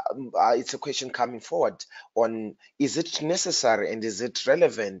 It's a question coming forward on, is it necessary and is it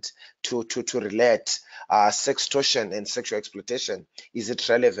relevant to relate sextortion and sexual exploitation? Is it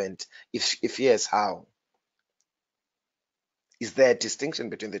relevant? If yes, how? Is there a distinction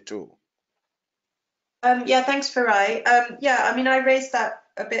between the two? Yeah, thanks, Farai. Yeah, I mean, I raised that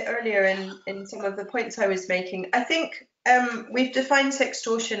a bit earlier in some of the points I was making. I think we've defined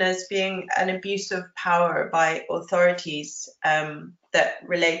sextortion as being an abuse of power by authorities that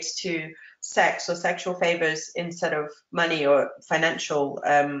relates to sex or sexual favors instead of money or financial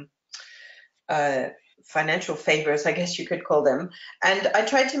favors, I guess you could call them. And I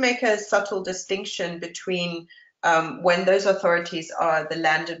tried to make a subtle distinction between when those authorities are the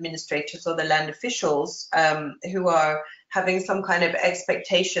land administrators or the land officials who are having some kind of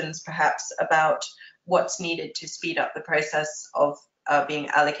expectations perhaps about what's needed to speed up the process of being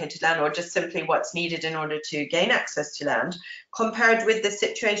allocated land, or just simply what's needed in order to gain access to land, compared with the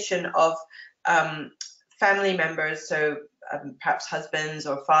situation of family members, so perhaps husbands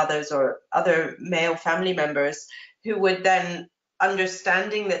or fathers or other male family members, who would then,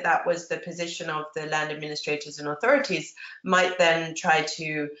 understanding that that was the position of the land administrators and authorities, might then try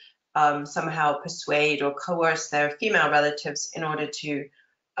to somehow persuade or coerce their female relatives in order to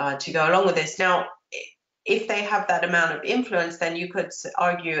go along with this. Now, if they have that amount of influence, then you could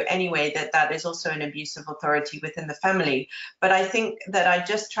argue anyway that that is also an abuse of authority within the family. But I think that I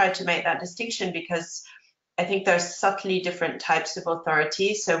just tried to make that distinction because I think there's subtly different types of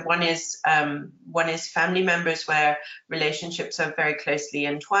authority. So one is family members where relationships are very closely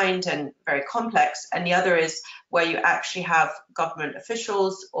entwined and very complex, and the other is where you actually have government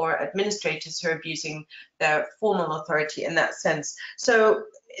officials or administrators who are abusing their formal authority in that sense. So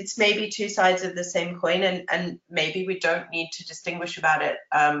it's maybe two sides of the same coin, and maybe we don't need to distinguish about it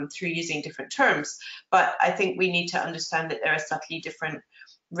through using different terms. But I think we need to understand that there are subtly different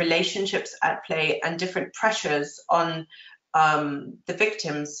relationships at play and different pressures on the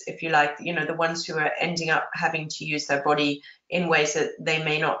victims, if you like, you know, the ones who are ending up having to use their body in ways that they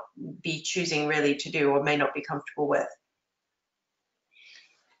may not be choosing really to do or may not be comfortable with.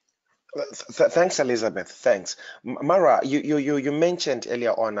 Thanks, Elizabeth. Thanks, Mara. You mentioned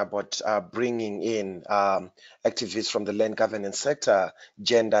earlier on about bringing in activists from the land governance sector,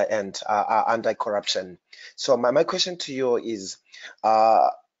 gender, and anti-corruption. So my question to you is,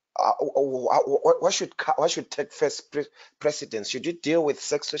 what should take first precedence? Should you deal with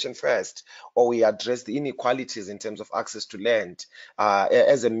sextortion first, or we address the inequalities in terms of access to land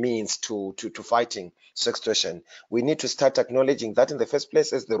as a means to fighting sextortion? We need to start acknowledging that in the first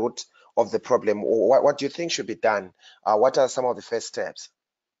place as the root of the problem. Or what do you think should be done? What are some of the first steps?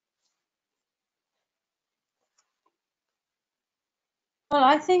 Well,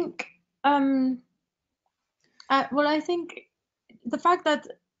 I think I think the fact that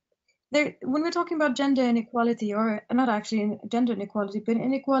when we're talking about gender inequality, or not actually gender inequality, but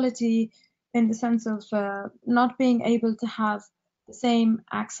inequality in the sense of not being able to have the same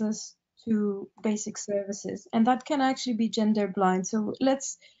access to basic services, and that can actually be gender blind. So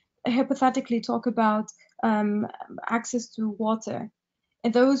let's hypothetically talk about access to water,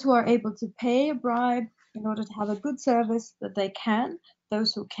 and those who are able to pay a bribe in order to have a good service, that they can.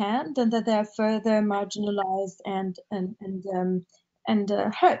 Those who can't, and that they are further marginalized and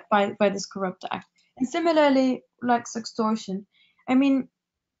hurt by this corrupt act. And similarly, like sextortion, I mean,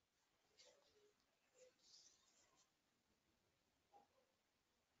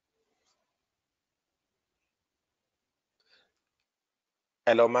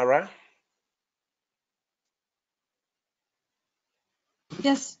 Hello, Mara.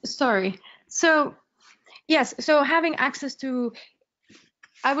 yes, sorry. So yes, so having access to,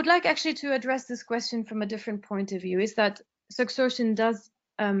 I would like actually to address this question from a different point of view, is that sextortion does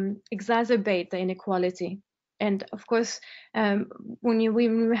exacerbate the inequality. And of course, when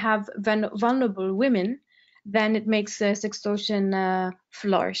we have vulnerable women, then it makes sextortion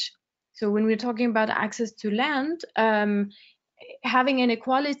flourish. So when we're talking about access to land, having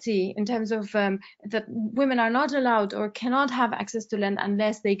inequality in terms of that women are not allowed or cannot have access to land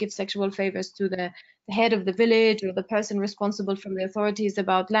unless they give sexual favors to the head of the village or the person responsible from the authorities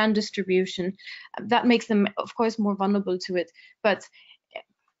about land distribution, that makes them, of course, more vulnerable to it. But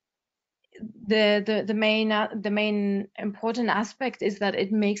the main important aspect is that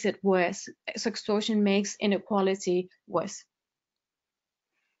it makes it worse. Sextortion makes inequality worse.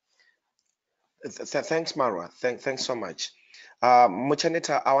 Thanks, Mara. Thanks so much.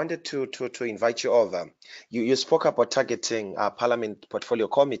 Muchaneta, I wanted to invite you over. You spoke about targeting Parliament portfolio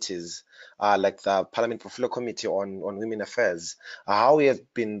committees, like the Parliament Portfolio Committee on Women Affairs. How have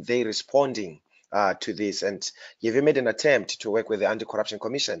they responding to this? And have you made an attempt to work with the Anti-Corruption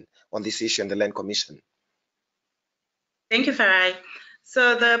Commission on this issue and the Land Commission? Thank you, Farai.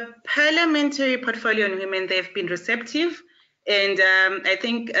 So the Parliamentary Portfolio on Women, they've been receptive. And I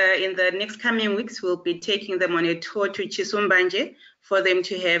think in the next coming weeks, we'll be taking them on a tour to Chisumbanje for them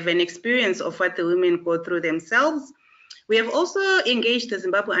to have an experience of what the women go through themselves. We have also engaged the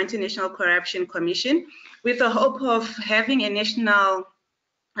Zimbabwe Anti-National Corruption Commission with the hope of having a national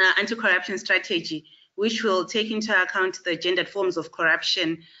anti-corruption strategy, which will take into account the gendered forms of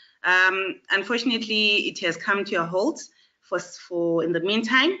corruption. Unfortunately, it has come to a halt for in the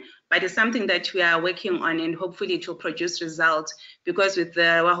meantime, but it's something that we are working on, and hopefully it will produce results, because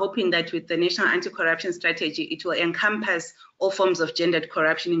we're hoping that with the national anti-corruption strategy, it will encompass all forms of gendered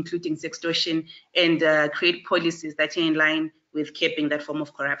corruption, including sextortion, and create policies that are in line with capping that form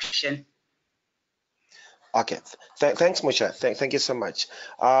of corruption. Okay, thanks, Musha. Thank you so much.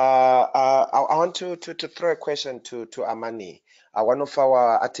 I want to throw a question to Amani. One of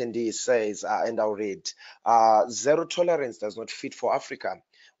our attendees says, and I'll read, zero tolerance does not fit for Africa,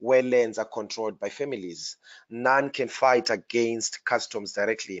 where lands are controlled by families. None can fight against customs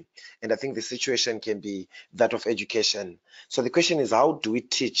directly. And I think the situation can be that of education. So the question is, how do we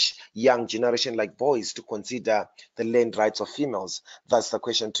teach young generation like boys to consider the land rights of females? That's the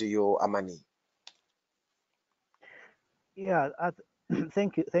question to you, Amani. Yeah,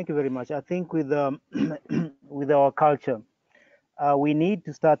 thank you very much. I think with with our culture, we need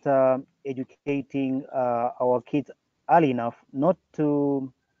to start educating our kids early enough not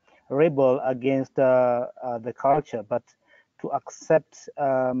to rebel against the culture, but to accept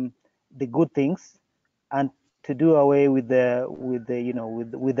the good things and to do away with the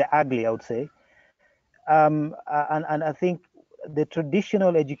ugly, I would say. And I think the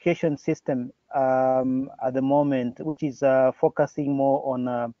traditional education system at the moment, which is focusing more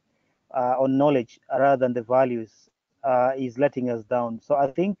on knowledge rather than the values, is letting us down. So I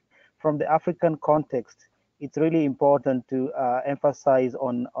think from the African context, it's really important to emphasize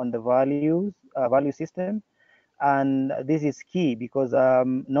on the value system, and this is key because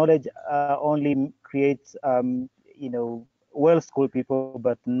knowledge only creates well-schooled people,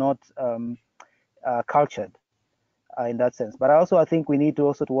 but not cultured in that sense. But also, I think we need to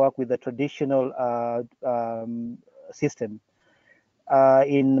also work with the traditional system.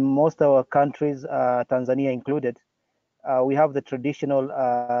 In most of our countries, Tanzania included, we have the traditional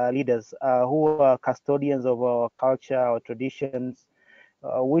leaders who are custodians of our culture, our traditions,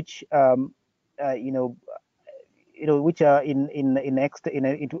 which which are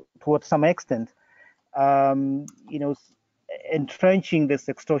to some extent, entrenching the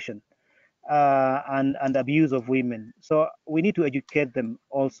sextortion and abuse of women. So we need to educate them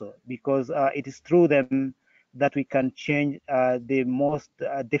also, because it is through them that we can change the most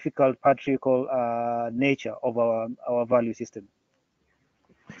difficult patriarchal nature of our value system.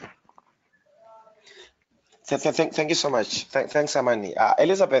 Thank you so much. Thanks, Amani.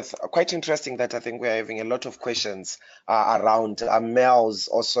 Elizabeth, quite interesting that I think we're having a lot of questions around males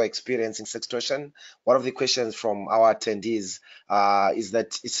also experiencing sextortion. One of the questions from our attendees is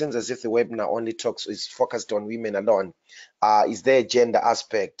that it seems as if the webinar only is focused on women alone. Is there a gender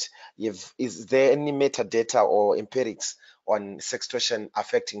aspect? Is there any metadata or empirics on sextortion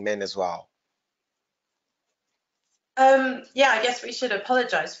affecting men as well? Yeah, I guess we should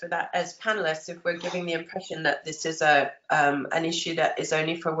apologize for that as panelists if we're giving the impression that this is an issue that is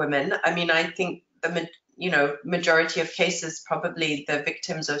only for women. I mean, I think the majority of cases, probably the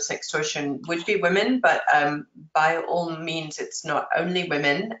victims of sextortion would be women, but by all means, it's not only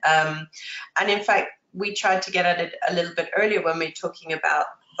women. And in fact, we tried to get at it a little bit earlier when we were talking about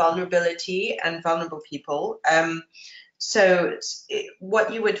vulnerability and vulnerable people. So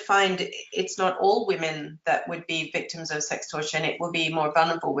what you would find, it's not all women that would be victims of sextortion, it will be more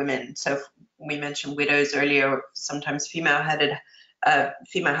vulnerable women. So we mentioned widows earlier, sometimes female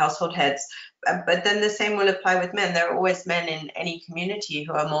household heads, but then the same will apply with men. There are always men in any community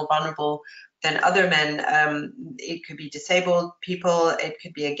who are more vulnerable than other men. It could be disabled people, it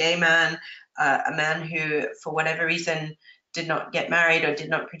could be a gay man, a man who, for whatever reason, did not get married or did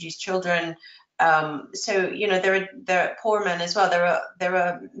not produce children. So there are poor men as well. There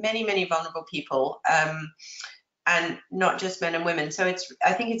are many vulnerable people, and not just men and women. So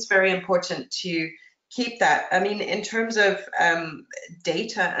I think it's very important to keep that. I mean, in terms of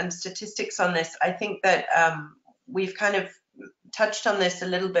data and statistics on this, I think that we've kind of touched on this a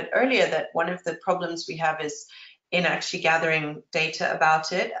little bit earlier, that one of the problems we have is in actually gathering data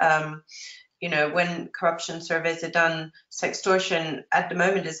about it. When corruption surveys are done, sextortion at the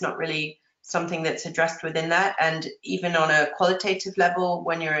moment is not really something that's addressed within that. And even on a qualitative level,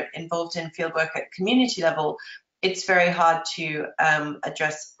 when you're involved in fieldwork at community level, it's very hard to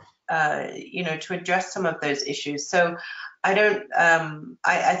address some of those issues. So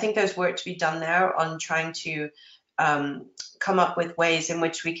I think there's work to be done there on trying to come up with ways in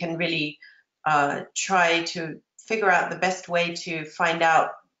which we can really try to figure out the best way to find out,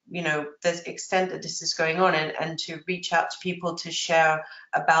 you know, the extent that this is going on, and to reach out to people to share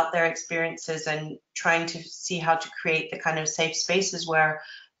about their experiences, and trying to see how to create the kind of safe spaces where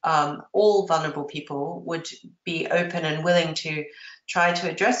all vulnerable people would be open and willing to try to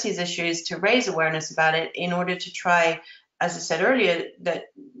address these issues, to raise awareness about it, in order to try, as I said earlier, that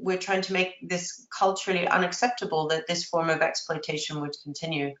we're trying to make this culturally unacceptable, that this form of exploitation would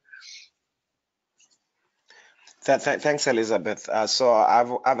continue. Thanks, Elizabeth. So I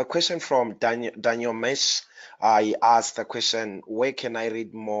have a question from Daniel Mesh. He asked the question, where can I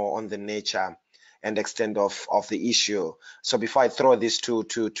read more on the nature and extent of the issue? So before I throw this to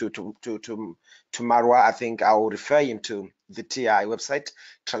Marwa, I think I will refer him to the TI website,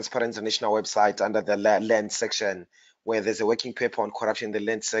 Transparency International website, under the land section, where there's a working paper on corruption in the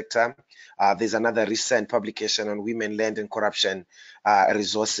land sector. There's another recent publication on women, land, and corruption, a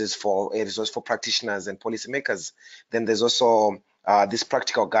resource for practitioners and policymakers. Then there's also this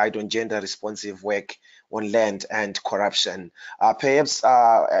practical guide on gender responsive work on land and corruption. Perhaps,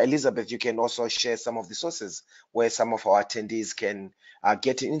 Elizabeth, you can also share some of the sources where some of our attendees can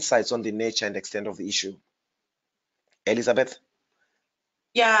get insights on the nature and extent of the issue. Elizabeth?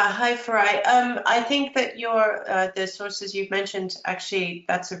 Yeah, hi Farai. I think that the sources you've mentioned, actually,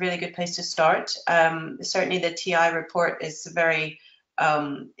 that's a really good place to start. Certainly the TI report is very,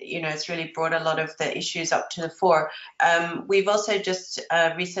 you know, it's really brought a lot of the issues up to the fore. We've also just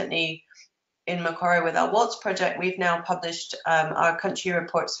recently, in Mokoro with our Waltz project, we've now published our country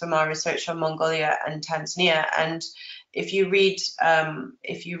reports from our research on Mongolia and Tanzania. And if you read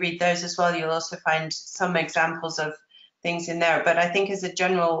those as well, you'll also find some examples of things in there. But I think as a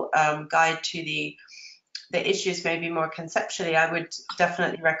general guide to the issues, maybe more conceptually, I would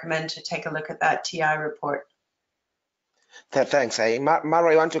definitely recommend to take a look at that TI report. Thanks.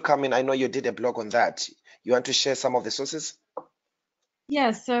 Mara, you want to come in? I know you did a blog on that. You want to share some of the sources? Yeah,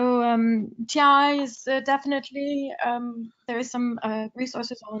 so TI is definitely, there is some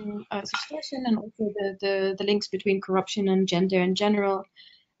resources on sextortion, and also the links between corruption and gender in general.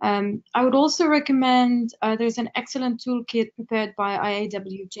 I would also recommend, there's an excellent toolkit prepared by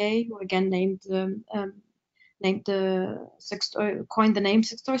IAWJ, who again coined the name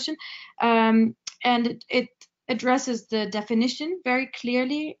sextortion, and it addresses the definition very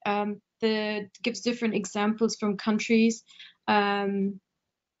clearly. Gives different examples from countries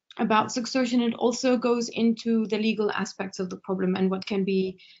about sextortion. It also goes into the legal aspects of the problem and what can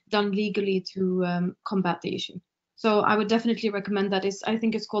be done legally to combat the issue. So I would definitely recommend that. I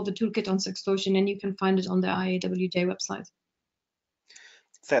think it's called the Toolkit on Sextortion, and you can find it on the IAWJ website.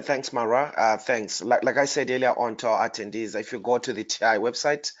 Thanks, Mara. Thanks. Like I said earlier on to our attendees, if you go to the TI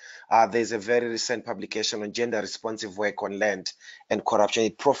website, there's a very recent publication on gender responsive work on land and corruption.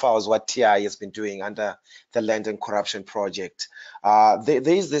 It profiles what TI has been doing under the Land and Corruption Project. There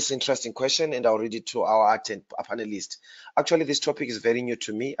is this interesting question, and I'll read it to our panelists. Actually, this topic is very new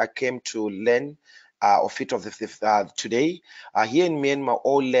to me. I came to learn of it today. Here in Myanmar,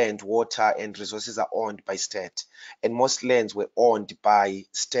 all land, water, and resources are owned by state, and most lands were owned by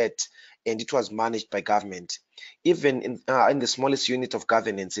state, and it was managed by government. Even in the smallest unit of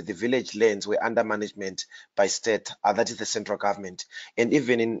governance, the village lands were under management by state, that is the central government. And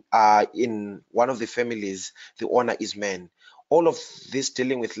even in one of the families, the owner is man. All of this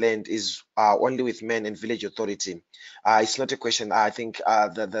dealing with land is only with men and village authority. It's not a question. I think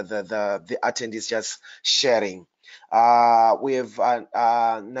the attendee is just sharing. We have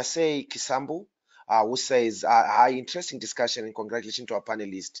Nasei Kisambu, who says, hi, interesting discussion and congratulations to our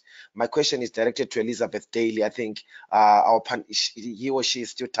panelists. My question is directed to Elizabeth Daly. I think he or she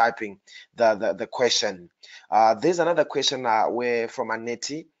is still typing the question. There's another question from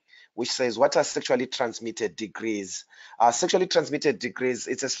Aneti, which says, what are sexually transmitted degrees? Sexually transmitted degrees,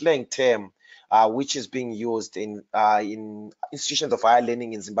 it's a slang term which is being used in institutions of higher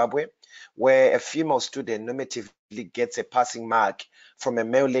learning in Zimbabwe, where a female student normatively gets a passing mark from a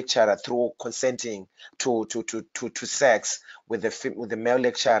male lecturer through consenting to sex with the male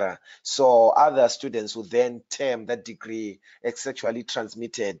lecturer. So other students will then term that degree a sexually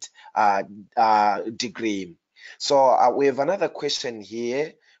transmitted degree. So we have another question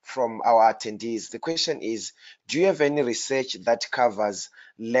here from our attendees. The question is, do you have any research that covers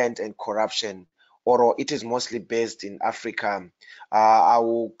land and corruption, or it is mostly based in Africa? I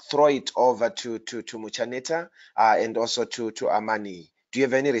will throw it over to Muchaneta and also to Amani. Do you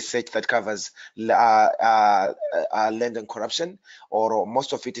have any research that covers land and corruption, or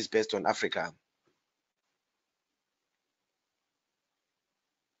most of it is based on Africa?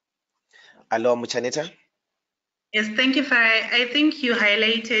 Hello, Muchaneta. Yes, thank you, Farai. I think you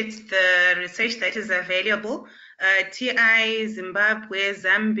highlighted the research that is available. TI, Zimbabwe,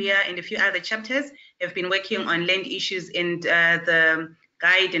 Zambia, and a few other chapters have been working on land issues, and the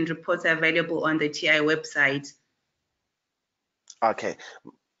guide and reports are available on the TI website. Okay.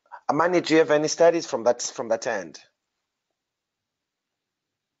 Amani, do you have any studies from that end?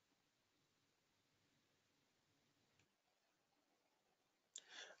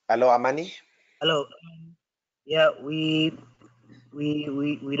 Hello, Amani. Hello. Yeah, we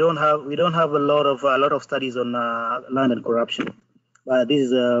don't have a lot of studies on land and corruption, but this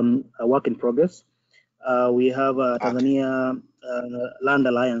is a work in progress. We have Tanzania Land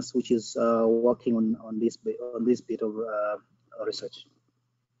Alliance, which is working on this bit of research.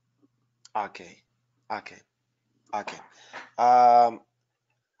 Okay.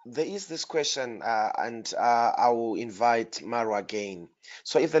 There is this question, and I will invite Maru again.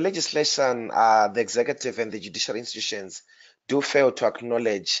 So if the legislation, the executive and the judicial institutions do fail to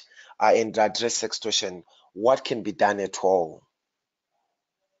acknowledge and address sextortion, what can be done at all?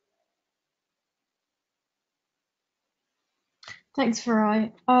 Thanks,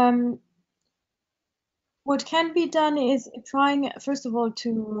 Farai. What can be done is trying, first of all,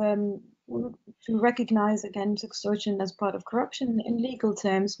 to recognize again sextortion as part of corruption in legal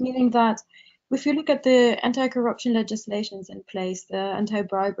terms, meaning that if you look at the anti-corruption legislations in place, the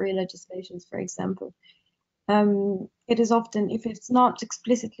anti-bribery legislations, for example, it is often, if it's not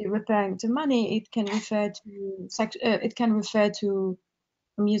explicitly referring to money, it can refer to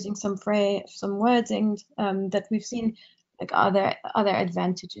I'm using some wording that we've seen, like other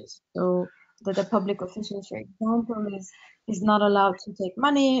advantages. So that a public official, for example, is not allowed to take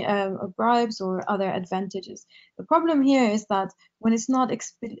money or bribes or other advantages. The problem here is that when it's not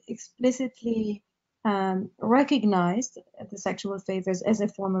explicitly recognized, the sexual favors as a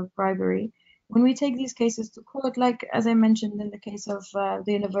form of bribery, when we take these cases to court, like as I mentioned in the case of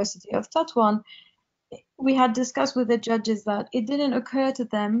the University of Tetuan, we had discussed with the judges that it didn't occur to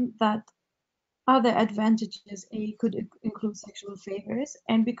them that other advantages could include sexual favors,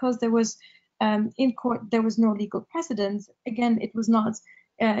 and because there was in court there was no legal precedent. Again, it was not.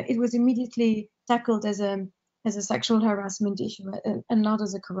 It was immediately tackled as a sexual harassment issue and not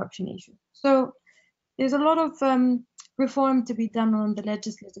as a corruption issue. So there's a lot of reform to be done on the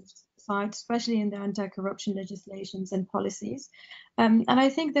legislative side, especially in the anti-corruption legislations and policies. And I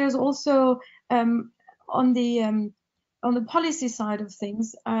think there's also on the policy side of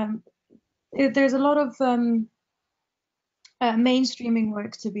things, there's a lot of mainstreaming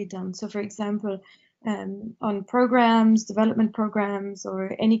work to be done. So, for example, on programs, development programs,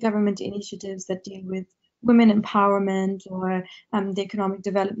 or any government initiatives that deal with women empowerment or the economic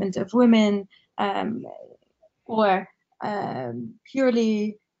development of women, or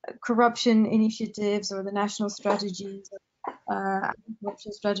purely corruption initiatives or the national strategies,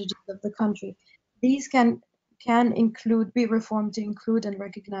 corruption strategies of the country. These can be reformed to include and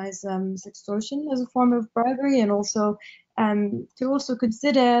recognize sextortion as a form of bribery, and also to also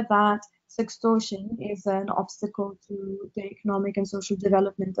consider that sextortion is an obstacle to the economic and social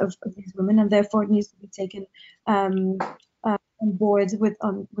development of these women, and therefore it needs to be taken on board with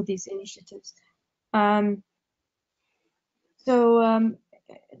these initiatives. So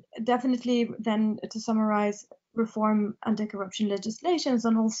definitely then, to summarize, reform anti-corruption legislations,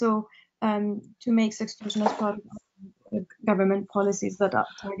 and also to make sextortion as part of government policies that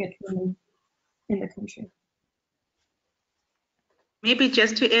target women in the country. Maybe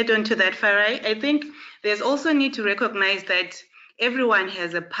just to add on to that, Farai, I think there's also need to recognize that everyone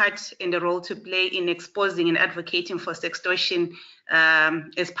has a part and a role to play in exposing and advocating for sextortion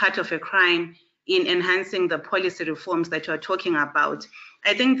as part of a crime, in enhancing the policy reforms that you're talking about.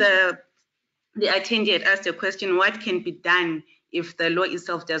 I think the attendee had asked a question, what can be done if the law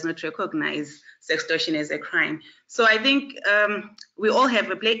itself does not recognize sextortion as a crime? So I think we all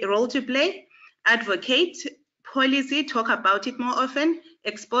have a role to play: advocate policy, talk about it more often,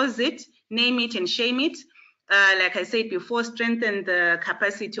 expose it, name it and shame it. Like I said before, strengthen the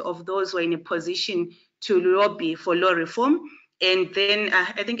capacity of those who are in a position to lobby for law reform. And then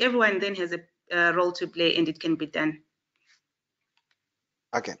I think everyone then has a role to play, and it can be done.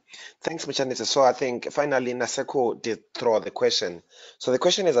 Okay, thanks, Michanisa. So I think finally Naseko did throw the question. So the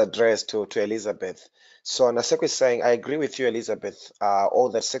question is addressed to Elizabeth. So Naseko is saying, I agree with you, Elizabeth, all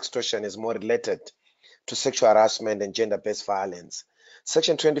that sextortion is more related to sexual harassment and gender-based violence.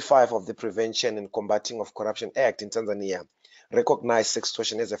 Section 25 of the Prevention and Combating of Corruption Act in Tanzania recognize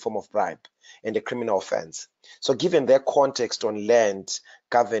sextortion as a form of bribe and a criminal offense. So given their context on land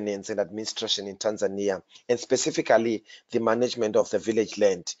governance and administration in Tanzania, and specifically the management of the village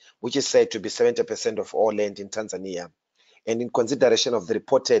land, which is said to be 70% of all land in Tanzania, and in consideration of the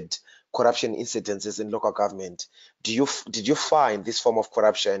reported corruption incidences in local government, did you find this form of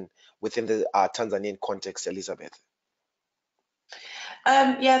corruption within the Tanzanian context, Elizabeth?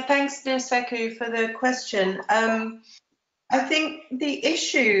 Yeah, thanks, Neseku, for the question. I think the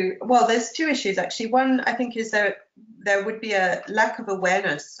issue, well, there's two issues actually. One, I think, is that there would be a lack of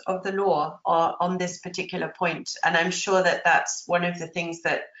awareness of the law on this particular point. And I'm sure that that's one of the things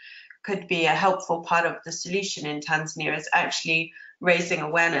that could be a helpful part of the solution in Tanzania, is actually raising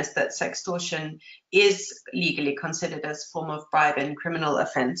awareness that sextortion is legally considered as a form of bribe and criminal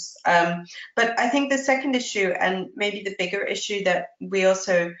offense. But I think the second issue, and maybe the bigger issue that we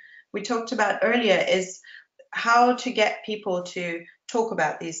talked about earlier, is how to get people to talk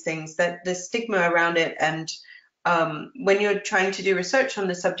about these things, that the stigma around it, and when you're trying to do research on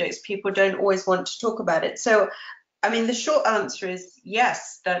the subjects, people don't always want to talk about it. So, I mean, the short answer is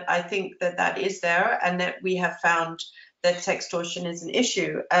yes, that I think that is there, and that we have found that sextortion is an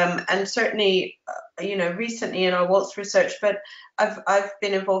issue. And certainly, recently in our Waltz research, but I've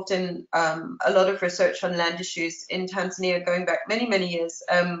been involved in a lot of research on land issues in Tanzania going back many, many years.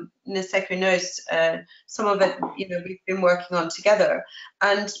 Neseku knows some of it, we've been working on together.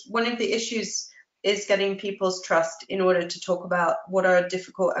 And one of the issues is getting people's trust in order to talk about what are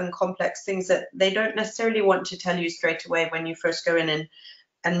difficult and complex things that they don't necessarily want to tell you straight away when you first go in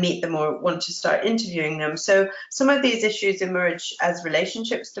and meet them or want to start interviewing them. So some of these issues emerge as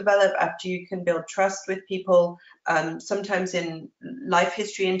relationships develop, after you can build trust with people, sometimes in life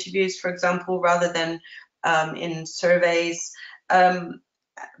history interviews, for example, rather than in surveys.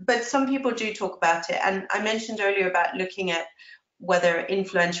 But some people do talk about it. And I mentioned earlier about looking at whether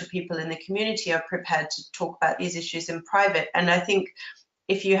influential people in the community are prepared to talk about these issues in private. And I think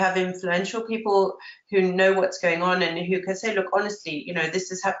if you have influential people who know what's going on and who can say, look, honestly,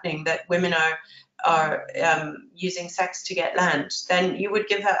 this is happening, that women are using sex to get land, then you would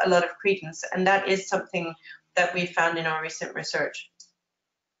give that a lot of credence. And that is something that we found in our recent research.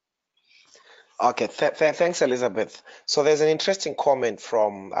 Okay, thanks, Elizabeth. So there's an interesting comment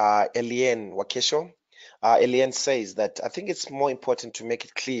from Eliane Wakesho. Eliane says that I think it's more important to make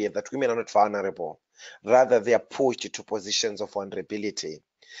it clear that women are not vulnerable. Rather, they are pushed to positions of vulnerability.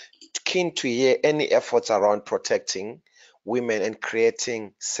 Keen to hear any efforts around protecting women and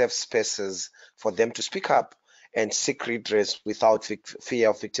creating safe spaces for them to speak up and seek redress without fear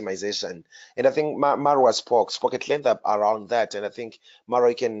of victimization. And I think Marwa spoke at length around that. And I think,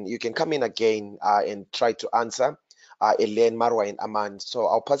 Marwa, you can come in again and try to answer Eliane, Marwa, and Aman. So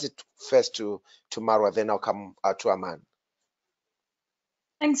I'll pass it first to Marwa, then I'll come to Aman.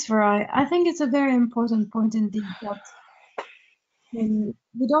 Thanks, Farai. I think it's a very important point indeed that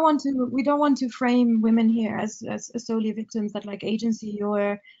we don't want to frame women here as solely victims that lack agency,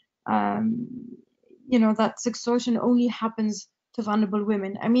 or that sextortion only happens to vulnerable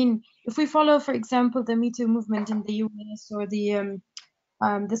women. I mean, if we follow, for example, the Me Too movement in the US, or the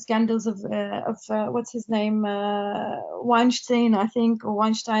scandals of what's his name, Weinstein, I think, or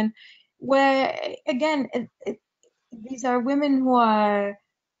Weinstein, where again these are women who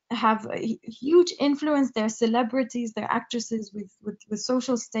have a huge influence. They're celebrities, they're actresses with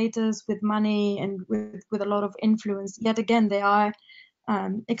social status, with money, and with a lot of influence. Yet again, they are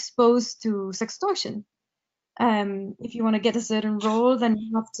exposed to sextortion. If you want to get a certain role, then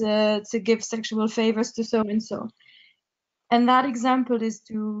you have to give sexual favors to so and so. And that example is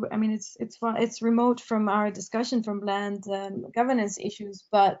it's remote from our discussion from land governance issues,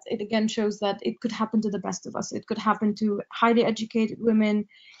 but it again shows that it could happen to the best of us. It could happen to highly educated women.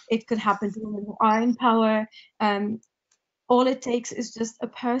 It could happen to women who are in power. All it takes is just a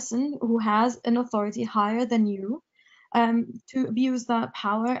person who has an authority higher than you to abuse that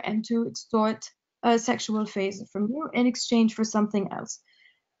power and to extort a sexual favor from you in exchange for something else.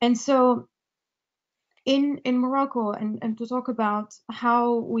 And so in Morocco, and to talk about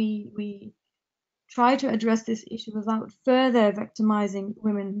how we try to address this issue without further victimizing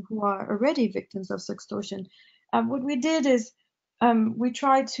women who are already victims of sextortion, what we did is we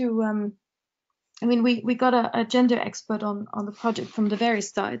tried to we got a gender expert on the project from the very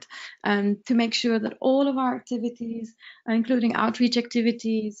start, to make sure that all of our activities, including outreach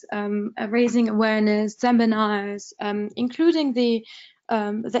activities, raising awareness, seminars, including the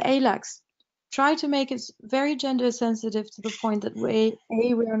ALACs, try to make it very gender sensitive, to the point that we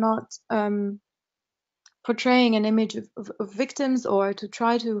are not portraying an image of victims, or to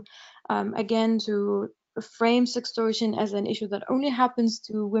try to again to frame sextortion as an issue that only happens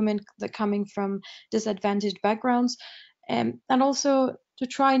to women that coming from disadvantaged backgrounds, and also to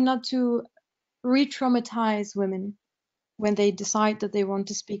try not to re-traumatize women when they decide that they want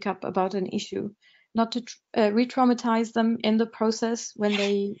to speak up about an issue, not to re-traumatize them in the process when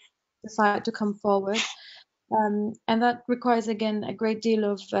they decide to come forward. And that requires, again, a great deal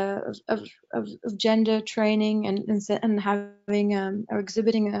of gender training and having or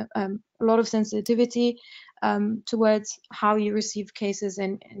exhibiting a lot of sensitivity towards how you receive cases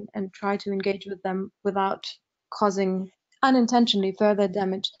and try to engage with them without causing unintentionally further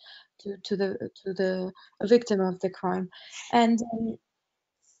damage to the victim of the crime. And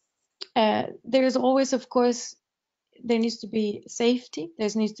there is always, of course, there needs to be safety, there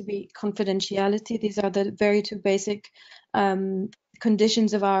needs to be confidentiality. These are the very two basic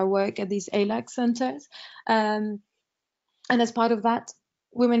conditions of our work at these ALAC centers. And as part of that,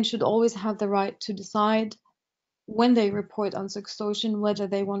 women should always have the right to decide when they report on sextortion, whether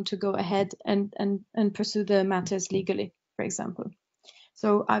they want to go ahead and pursue the matters legally, for example.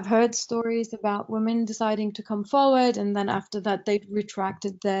 So I've heard stories about women deciding to come forward, and then after that they'd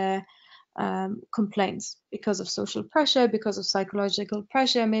retracted their complaints because of social pressure, because of psychological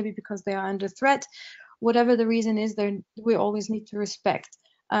pressure, maybe because they are under threat. Whatever the reason is, we always need to respect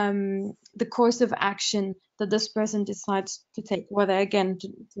the course of action that this person decides to take, whether again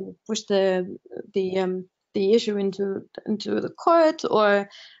to push the issue into the court, or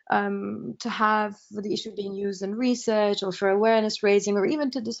to have the issue being used in research or for awareness raising, or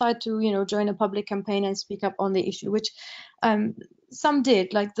even to decide to join a public campaign and speak up on the issue, which some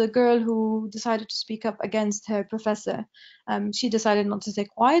did, like the girl who decided to speak up against her professor. She decided not to stay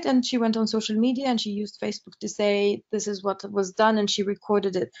quiet, and she went on social media and she used Facebook to say this is what was done, and she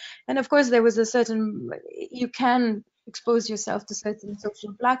recorded it. And of course there was a certain, you can expose yourself to certain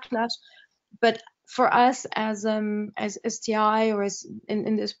social backlash, but for us as STI, or as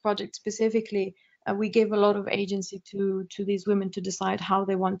in this project specifically, we gave a lot of agency to these women to decide how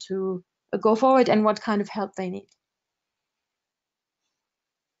they want to go forward and what kind of help they need.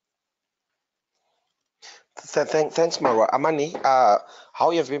 Thanks, Marwa. Amani,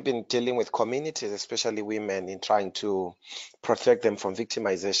 how have you been dealing with communities, especially women, in trying to protect them from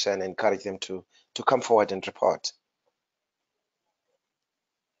victimization and encourage them to come forward and report?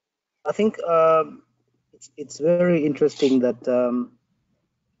 I think it's very interesting that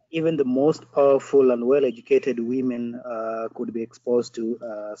even the most powerful and well-educated women could be exposed to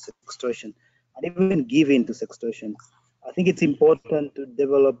sextortion and even give in to sextortion. I think it's important to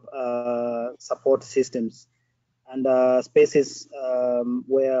develop support systems and spaces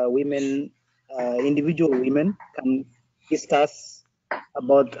where women, individual women, can discuss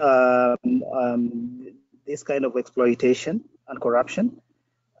about this kind of exploitation and corruption,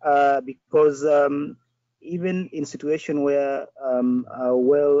 because even in situation where a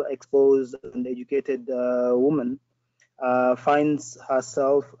well-exposed and educated woman finds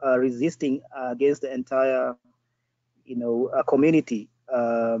herself resisting against the entire, community,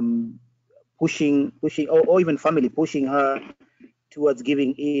 pushing, or even family pushing her towards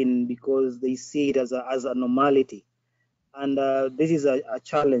giving in because they see it as a normality, and this is a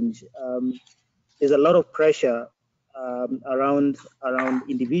challenge. There's a lot of pressure around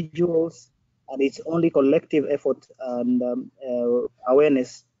individuals, and it's only collective effort and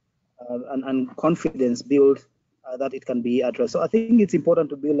awareness and confidence built that it can be addressed. So I think it's important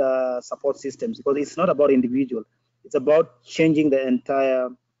to build support systems, because it's not about individual, it's about changing the entire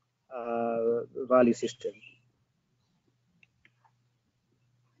value system.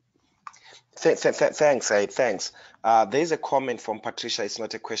 Thanks. There's a comment from Patricia. It's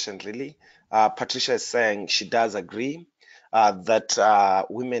not a question, really. Patricia is saying she does agree that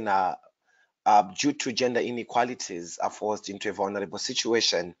women are, due to gender inequalities, are forced into a vulnerable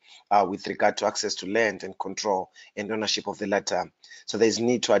situation with regard to access to land and control and ownership of the latter. So there's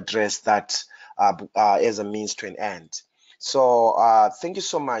need to address that as a means to an end. So thank you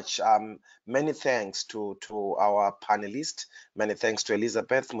so much. Many thanks to our panelists. Many thanks to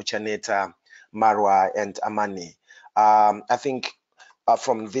Elizabeth, Muchaneta, Marwa, and Amani. I think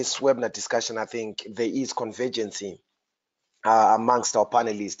from this webinar discussion, I think there is convergency amongst our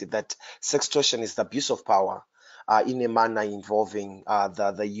panelists that sextortion is the abuse of power in a manner involving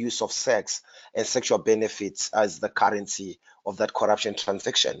the use of sex and sexual benefits as the currency of that corruption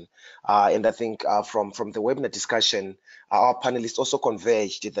transaction. And I think from the webinar discussion, our panelists also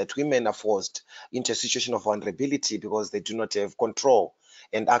converged that women are forced into a situation of vulnerability because they do not have control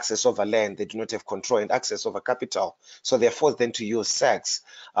and access over land. They do not have control and access over capital. So they're forced then to use sex.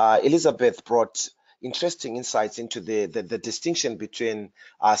 Elizabeth brought interesting insights into the distinction between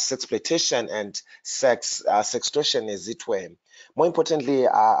sexploitation and sextortion, as it were. More importantly,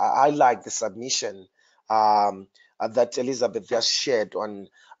 I like the submission that Elizabeth just shared on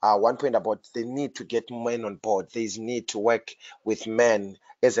one point about the need to get men on board. There is need to work with men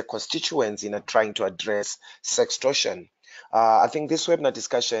as a constituency in trying to address sextortion. I think this webinar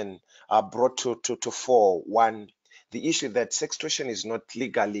discussion brought to fore one, the issue that sextortion is not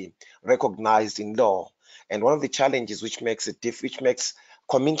legally recognized in law, and one of the challenges which makes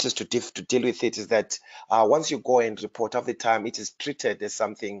communities to deal with it is that once you go and report, half the time it is treated as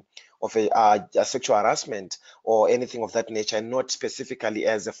something of a sexual harassment or anything of that nature, and not specifically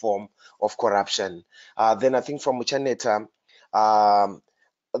as a form of corruption. Then I think from Muchaneta,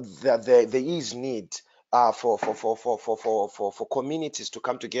 there is need for communities to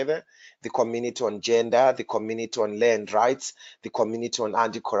come together, the community on gender, the community on land rights, the community on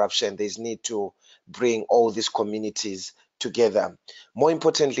anti-corruption. There's need to bring all these communities together. More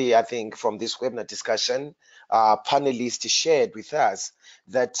importantly, I think from this webinar discussion, panelists shared with us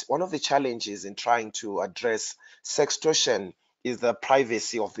that one of the challenges in trying to address sextortion is the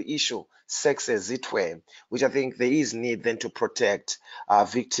privacy of the issue, sex as it were, which I think there is need then to protect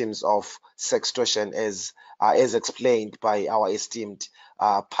victims of sextortion as explained by our esteemed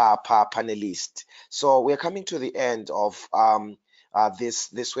panelist. So we're coming to the end of this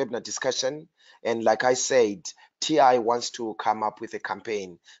webinar discussion, and like I said, TI wants to come up with a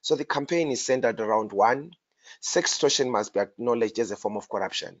campaign. So the campaign is centered around one, sextortion must be acknowledged as a form of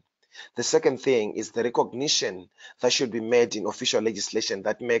corruption. The second thing is the recognition that should be made in official legislation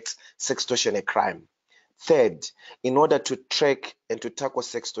that makes sextortion a crime. Third, in order to track and to tackle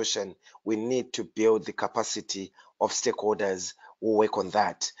sextortion, we need to build the capacity of stakeholders who work on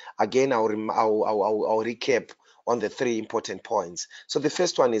that. Again, I'll recap on the three important points. So the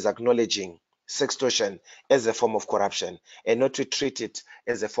first one is acknowledging sextortion as a form of corruption and not to treat it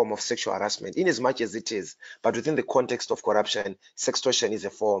as a form of sexual harassment, in as much as it is, but within the context of corruption, sextortion is a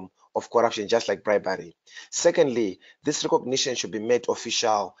form of corruption, just like bribery. Secondly, this recognition should be made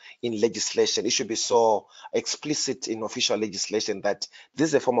official in legislation. It should be so explicit in official legislation that this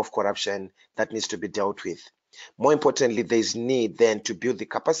is a form of corruption that needs to be dealt with. More importantly, there is need then to build the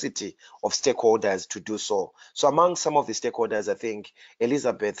capacity of stakeholders to do so. So among some of the stakeholders, I think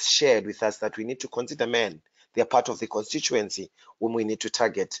Elizabeth shared with us that we need to consider men. They are part of the constituency whom we need to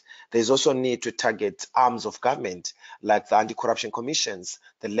target. There's also need to target arms of government like the Anti-Corruption Commissions,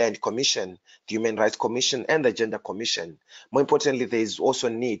 the Land Commission, the Human Rights Commission, and the Gender Commission. More importantly, there is also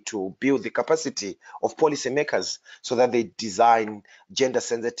need to build the capacity of policymakers so that they design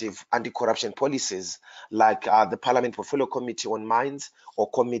gender-sensitive anti-corruption policies like the Parliament Portfolio Committee on Mines,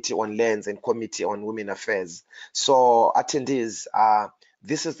 or Committee on Lands, and Committee on Women Affairs. So attendees,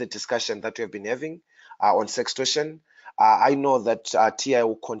 this is the discussion that we have been having on sextortion. I know that TI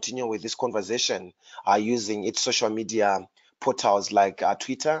will continue with this conversation using its social media portals like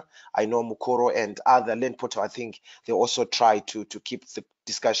Twitter. I know Mokoro and other land portals, I think they also try to keep the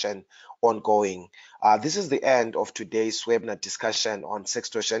discussion ongoing. This is the end of today's webinar discussion on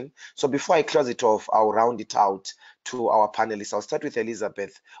sextortion. So before I close it off, I'll round it out to our panelists. I'll start with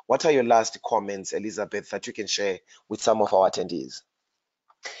Elizabeth. What are your last comments, Elizabeth, that you can share with some of our attendees?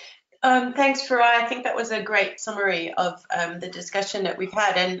 Thanks, Farai. I think that was a great summary of the discussion that we've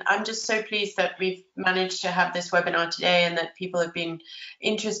had, and I'm just so pleased that we've managed to have this webinar today and that people have been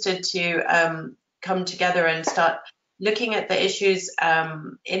interested to come together and start looking at the issues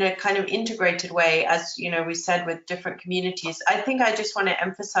in a kind of integrated way, as you know, we said, with different communities. I think I just want to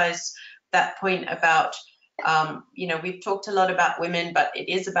emphasize that point about you know, we've talked a lot about women, but it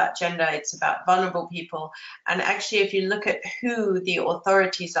is about gender, it's about vulnerable people. And actually, if you look at who the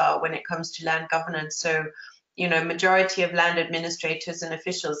authorities are when it comes to land governance, so, you know, majority of land administrators and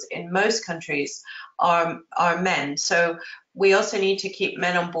officials in most countries are men. So we also need to keep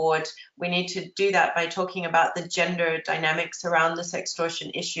men on board. We need to do that by talking about the gender dynamics around the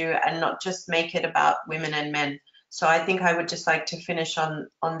sextortion issue and not just make it about women and men. So I think I would just like to finish on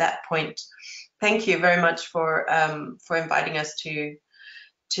that point. Thank you very much for inviting us to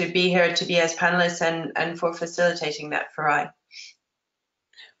be here, to be as panelists, and for facilitating that, Farai.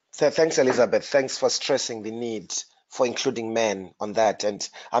 So thanks, Elizabeth. Thanks for stressing the need for including men on that. And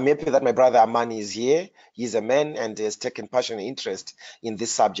I'm happy that my brother Amani is here. He's a man and has taken passionate interest in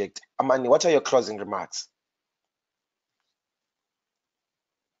this subject. Amani, what are your closing remarks?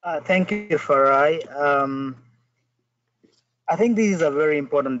 Thank you, Farai. I think this is a very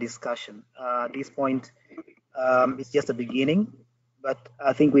important discussion. At this point, it's just a beginning, but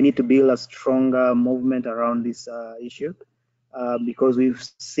I think we need to build a stronger movement around this issue. because we've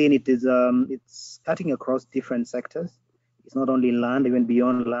seen it is it's cutting across different sectors. It's not only land, even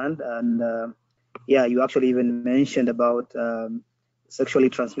beyond land. And yeah, you actually even mentioned about sexually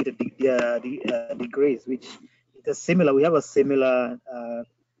transmitted degrees, which is similar. We have a similar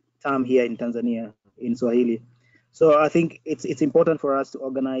term here in Tanzania in Swahili. So I think it's important for us to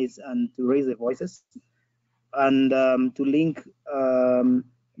organize and to raise the voices and to link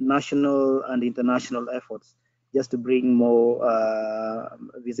national and international efforts just to bring more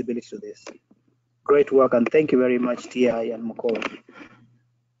visibility to this. Great work, and thank you very much, TI and Mokoro.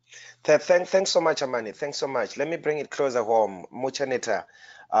 Thanks so much, Amani. Thanks so much. Let me bring it closer home. Muchaneta,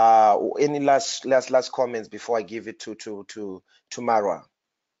 any last comments before I give it to Marwa?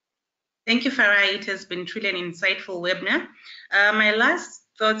 Thank you, Farai. It has been truly an insightful webinar. My last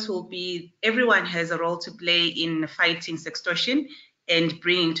thoughts will be everyone has a role to play in fighting sextortion and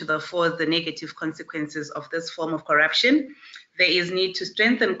bringing to the fore the negative consequences of this form of corruption. There is need to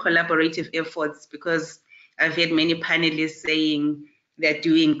strengthen collaborative efforts, because I've heard many panelists saying they're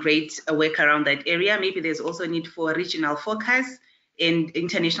doing great work around that area. Maybe there's also a need for regional focus and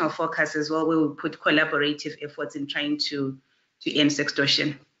international focus as well, where we put collaborative efforts in trying to end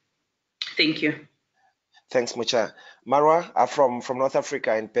sextortion. Thank you. Thanks, Mucha. Marwa, from North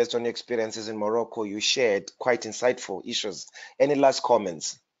Africa, and based on your experiences in Morocco, you shared quite insightful issues. Any last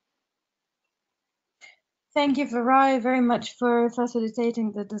comments? Thank you, Farai, very much for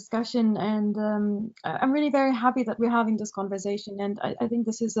facilitating the discussion. And I'm really very happy that we're having this conversation. And I think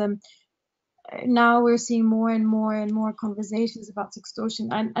this is now we're seeing more and more conversations about sextortion.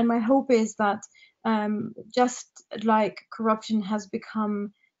 And my hope is that just like corruption has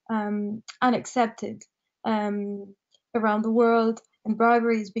become unaccepted around the world, and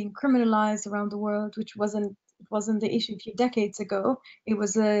bribery is being criminalized around the world, which wasn't the issue a few decades ago. It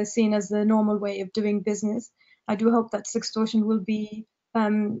was seen as the normal way of doing business. I do hope that sextortion will be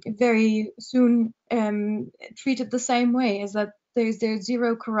very soon treated the same way, as that there's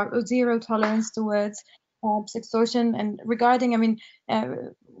zero tolerance towards sextortion. And regarding, I mean,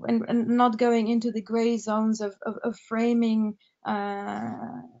 and not going into the gray zones of framing,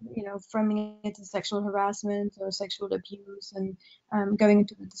 framing it as sexual harassment or sexual abuse, and going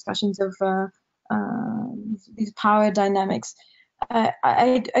into the discussions of these power dynamics.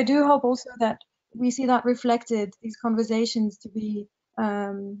 I do hope also that we see that reflected, these conversations to be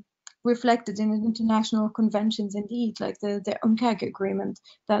reflected in international conventions, indeed, like the UNCAG agreement,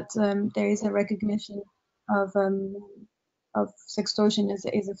 that there is a recognition of sextortion as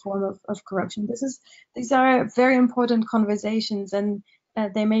a form of corruption. These are very important conversations, and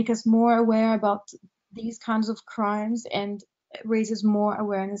they make us more aware about these kinds of crimes and raises more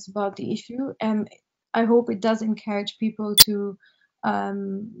awareness about the issue. And I hope it does encourage people to,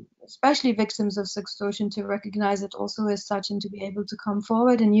 especially victims of sextortion, to recognize it also as such, and to be able to come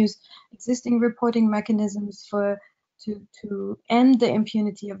forward and use existing reporting mechanisms to end the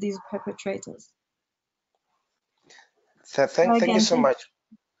impunity of these perpetrators. Thank you so much.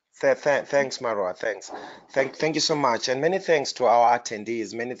 Thanks, Marwa. Thank you so much, and many thanks to our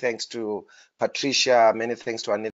attendees. Many thanks to Patricia. Many thanks to Anita.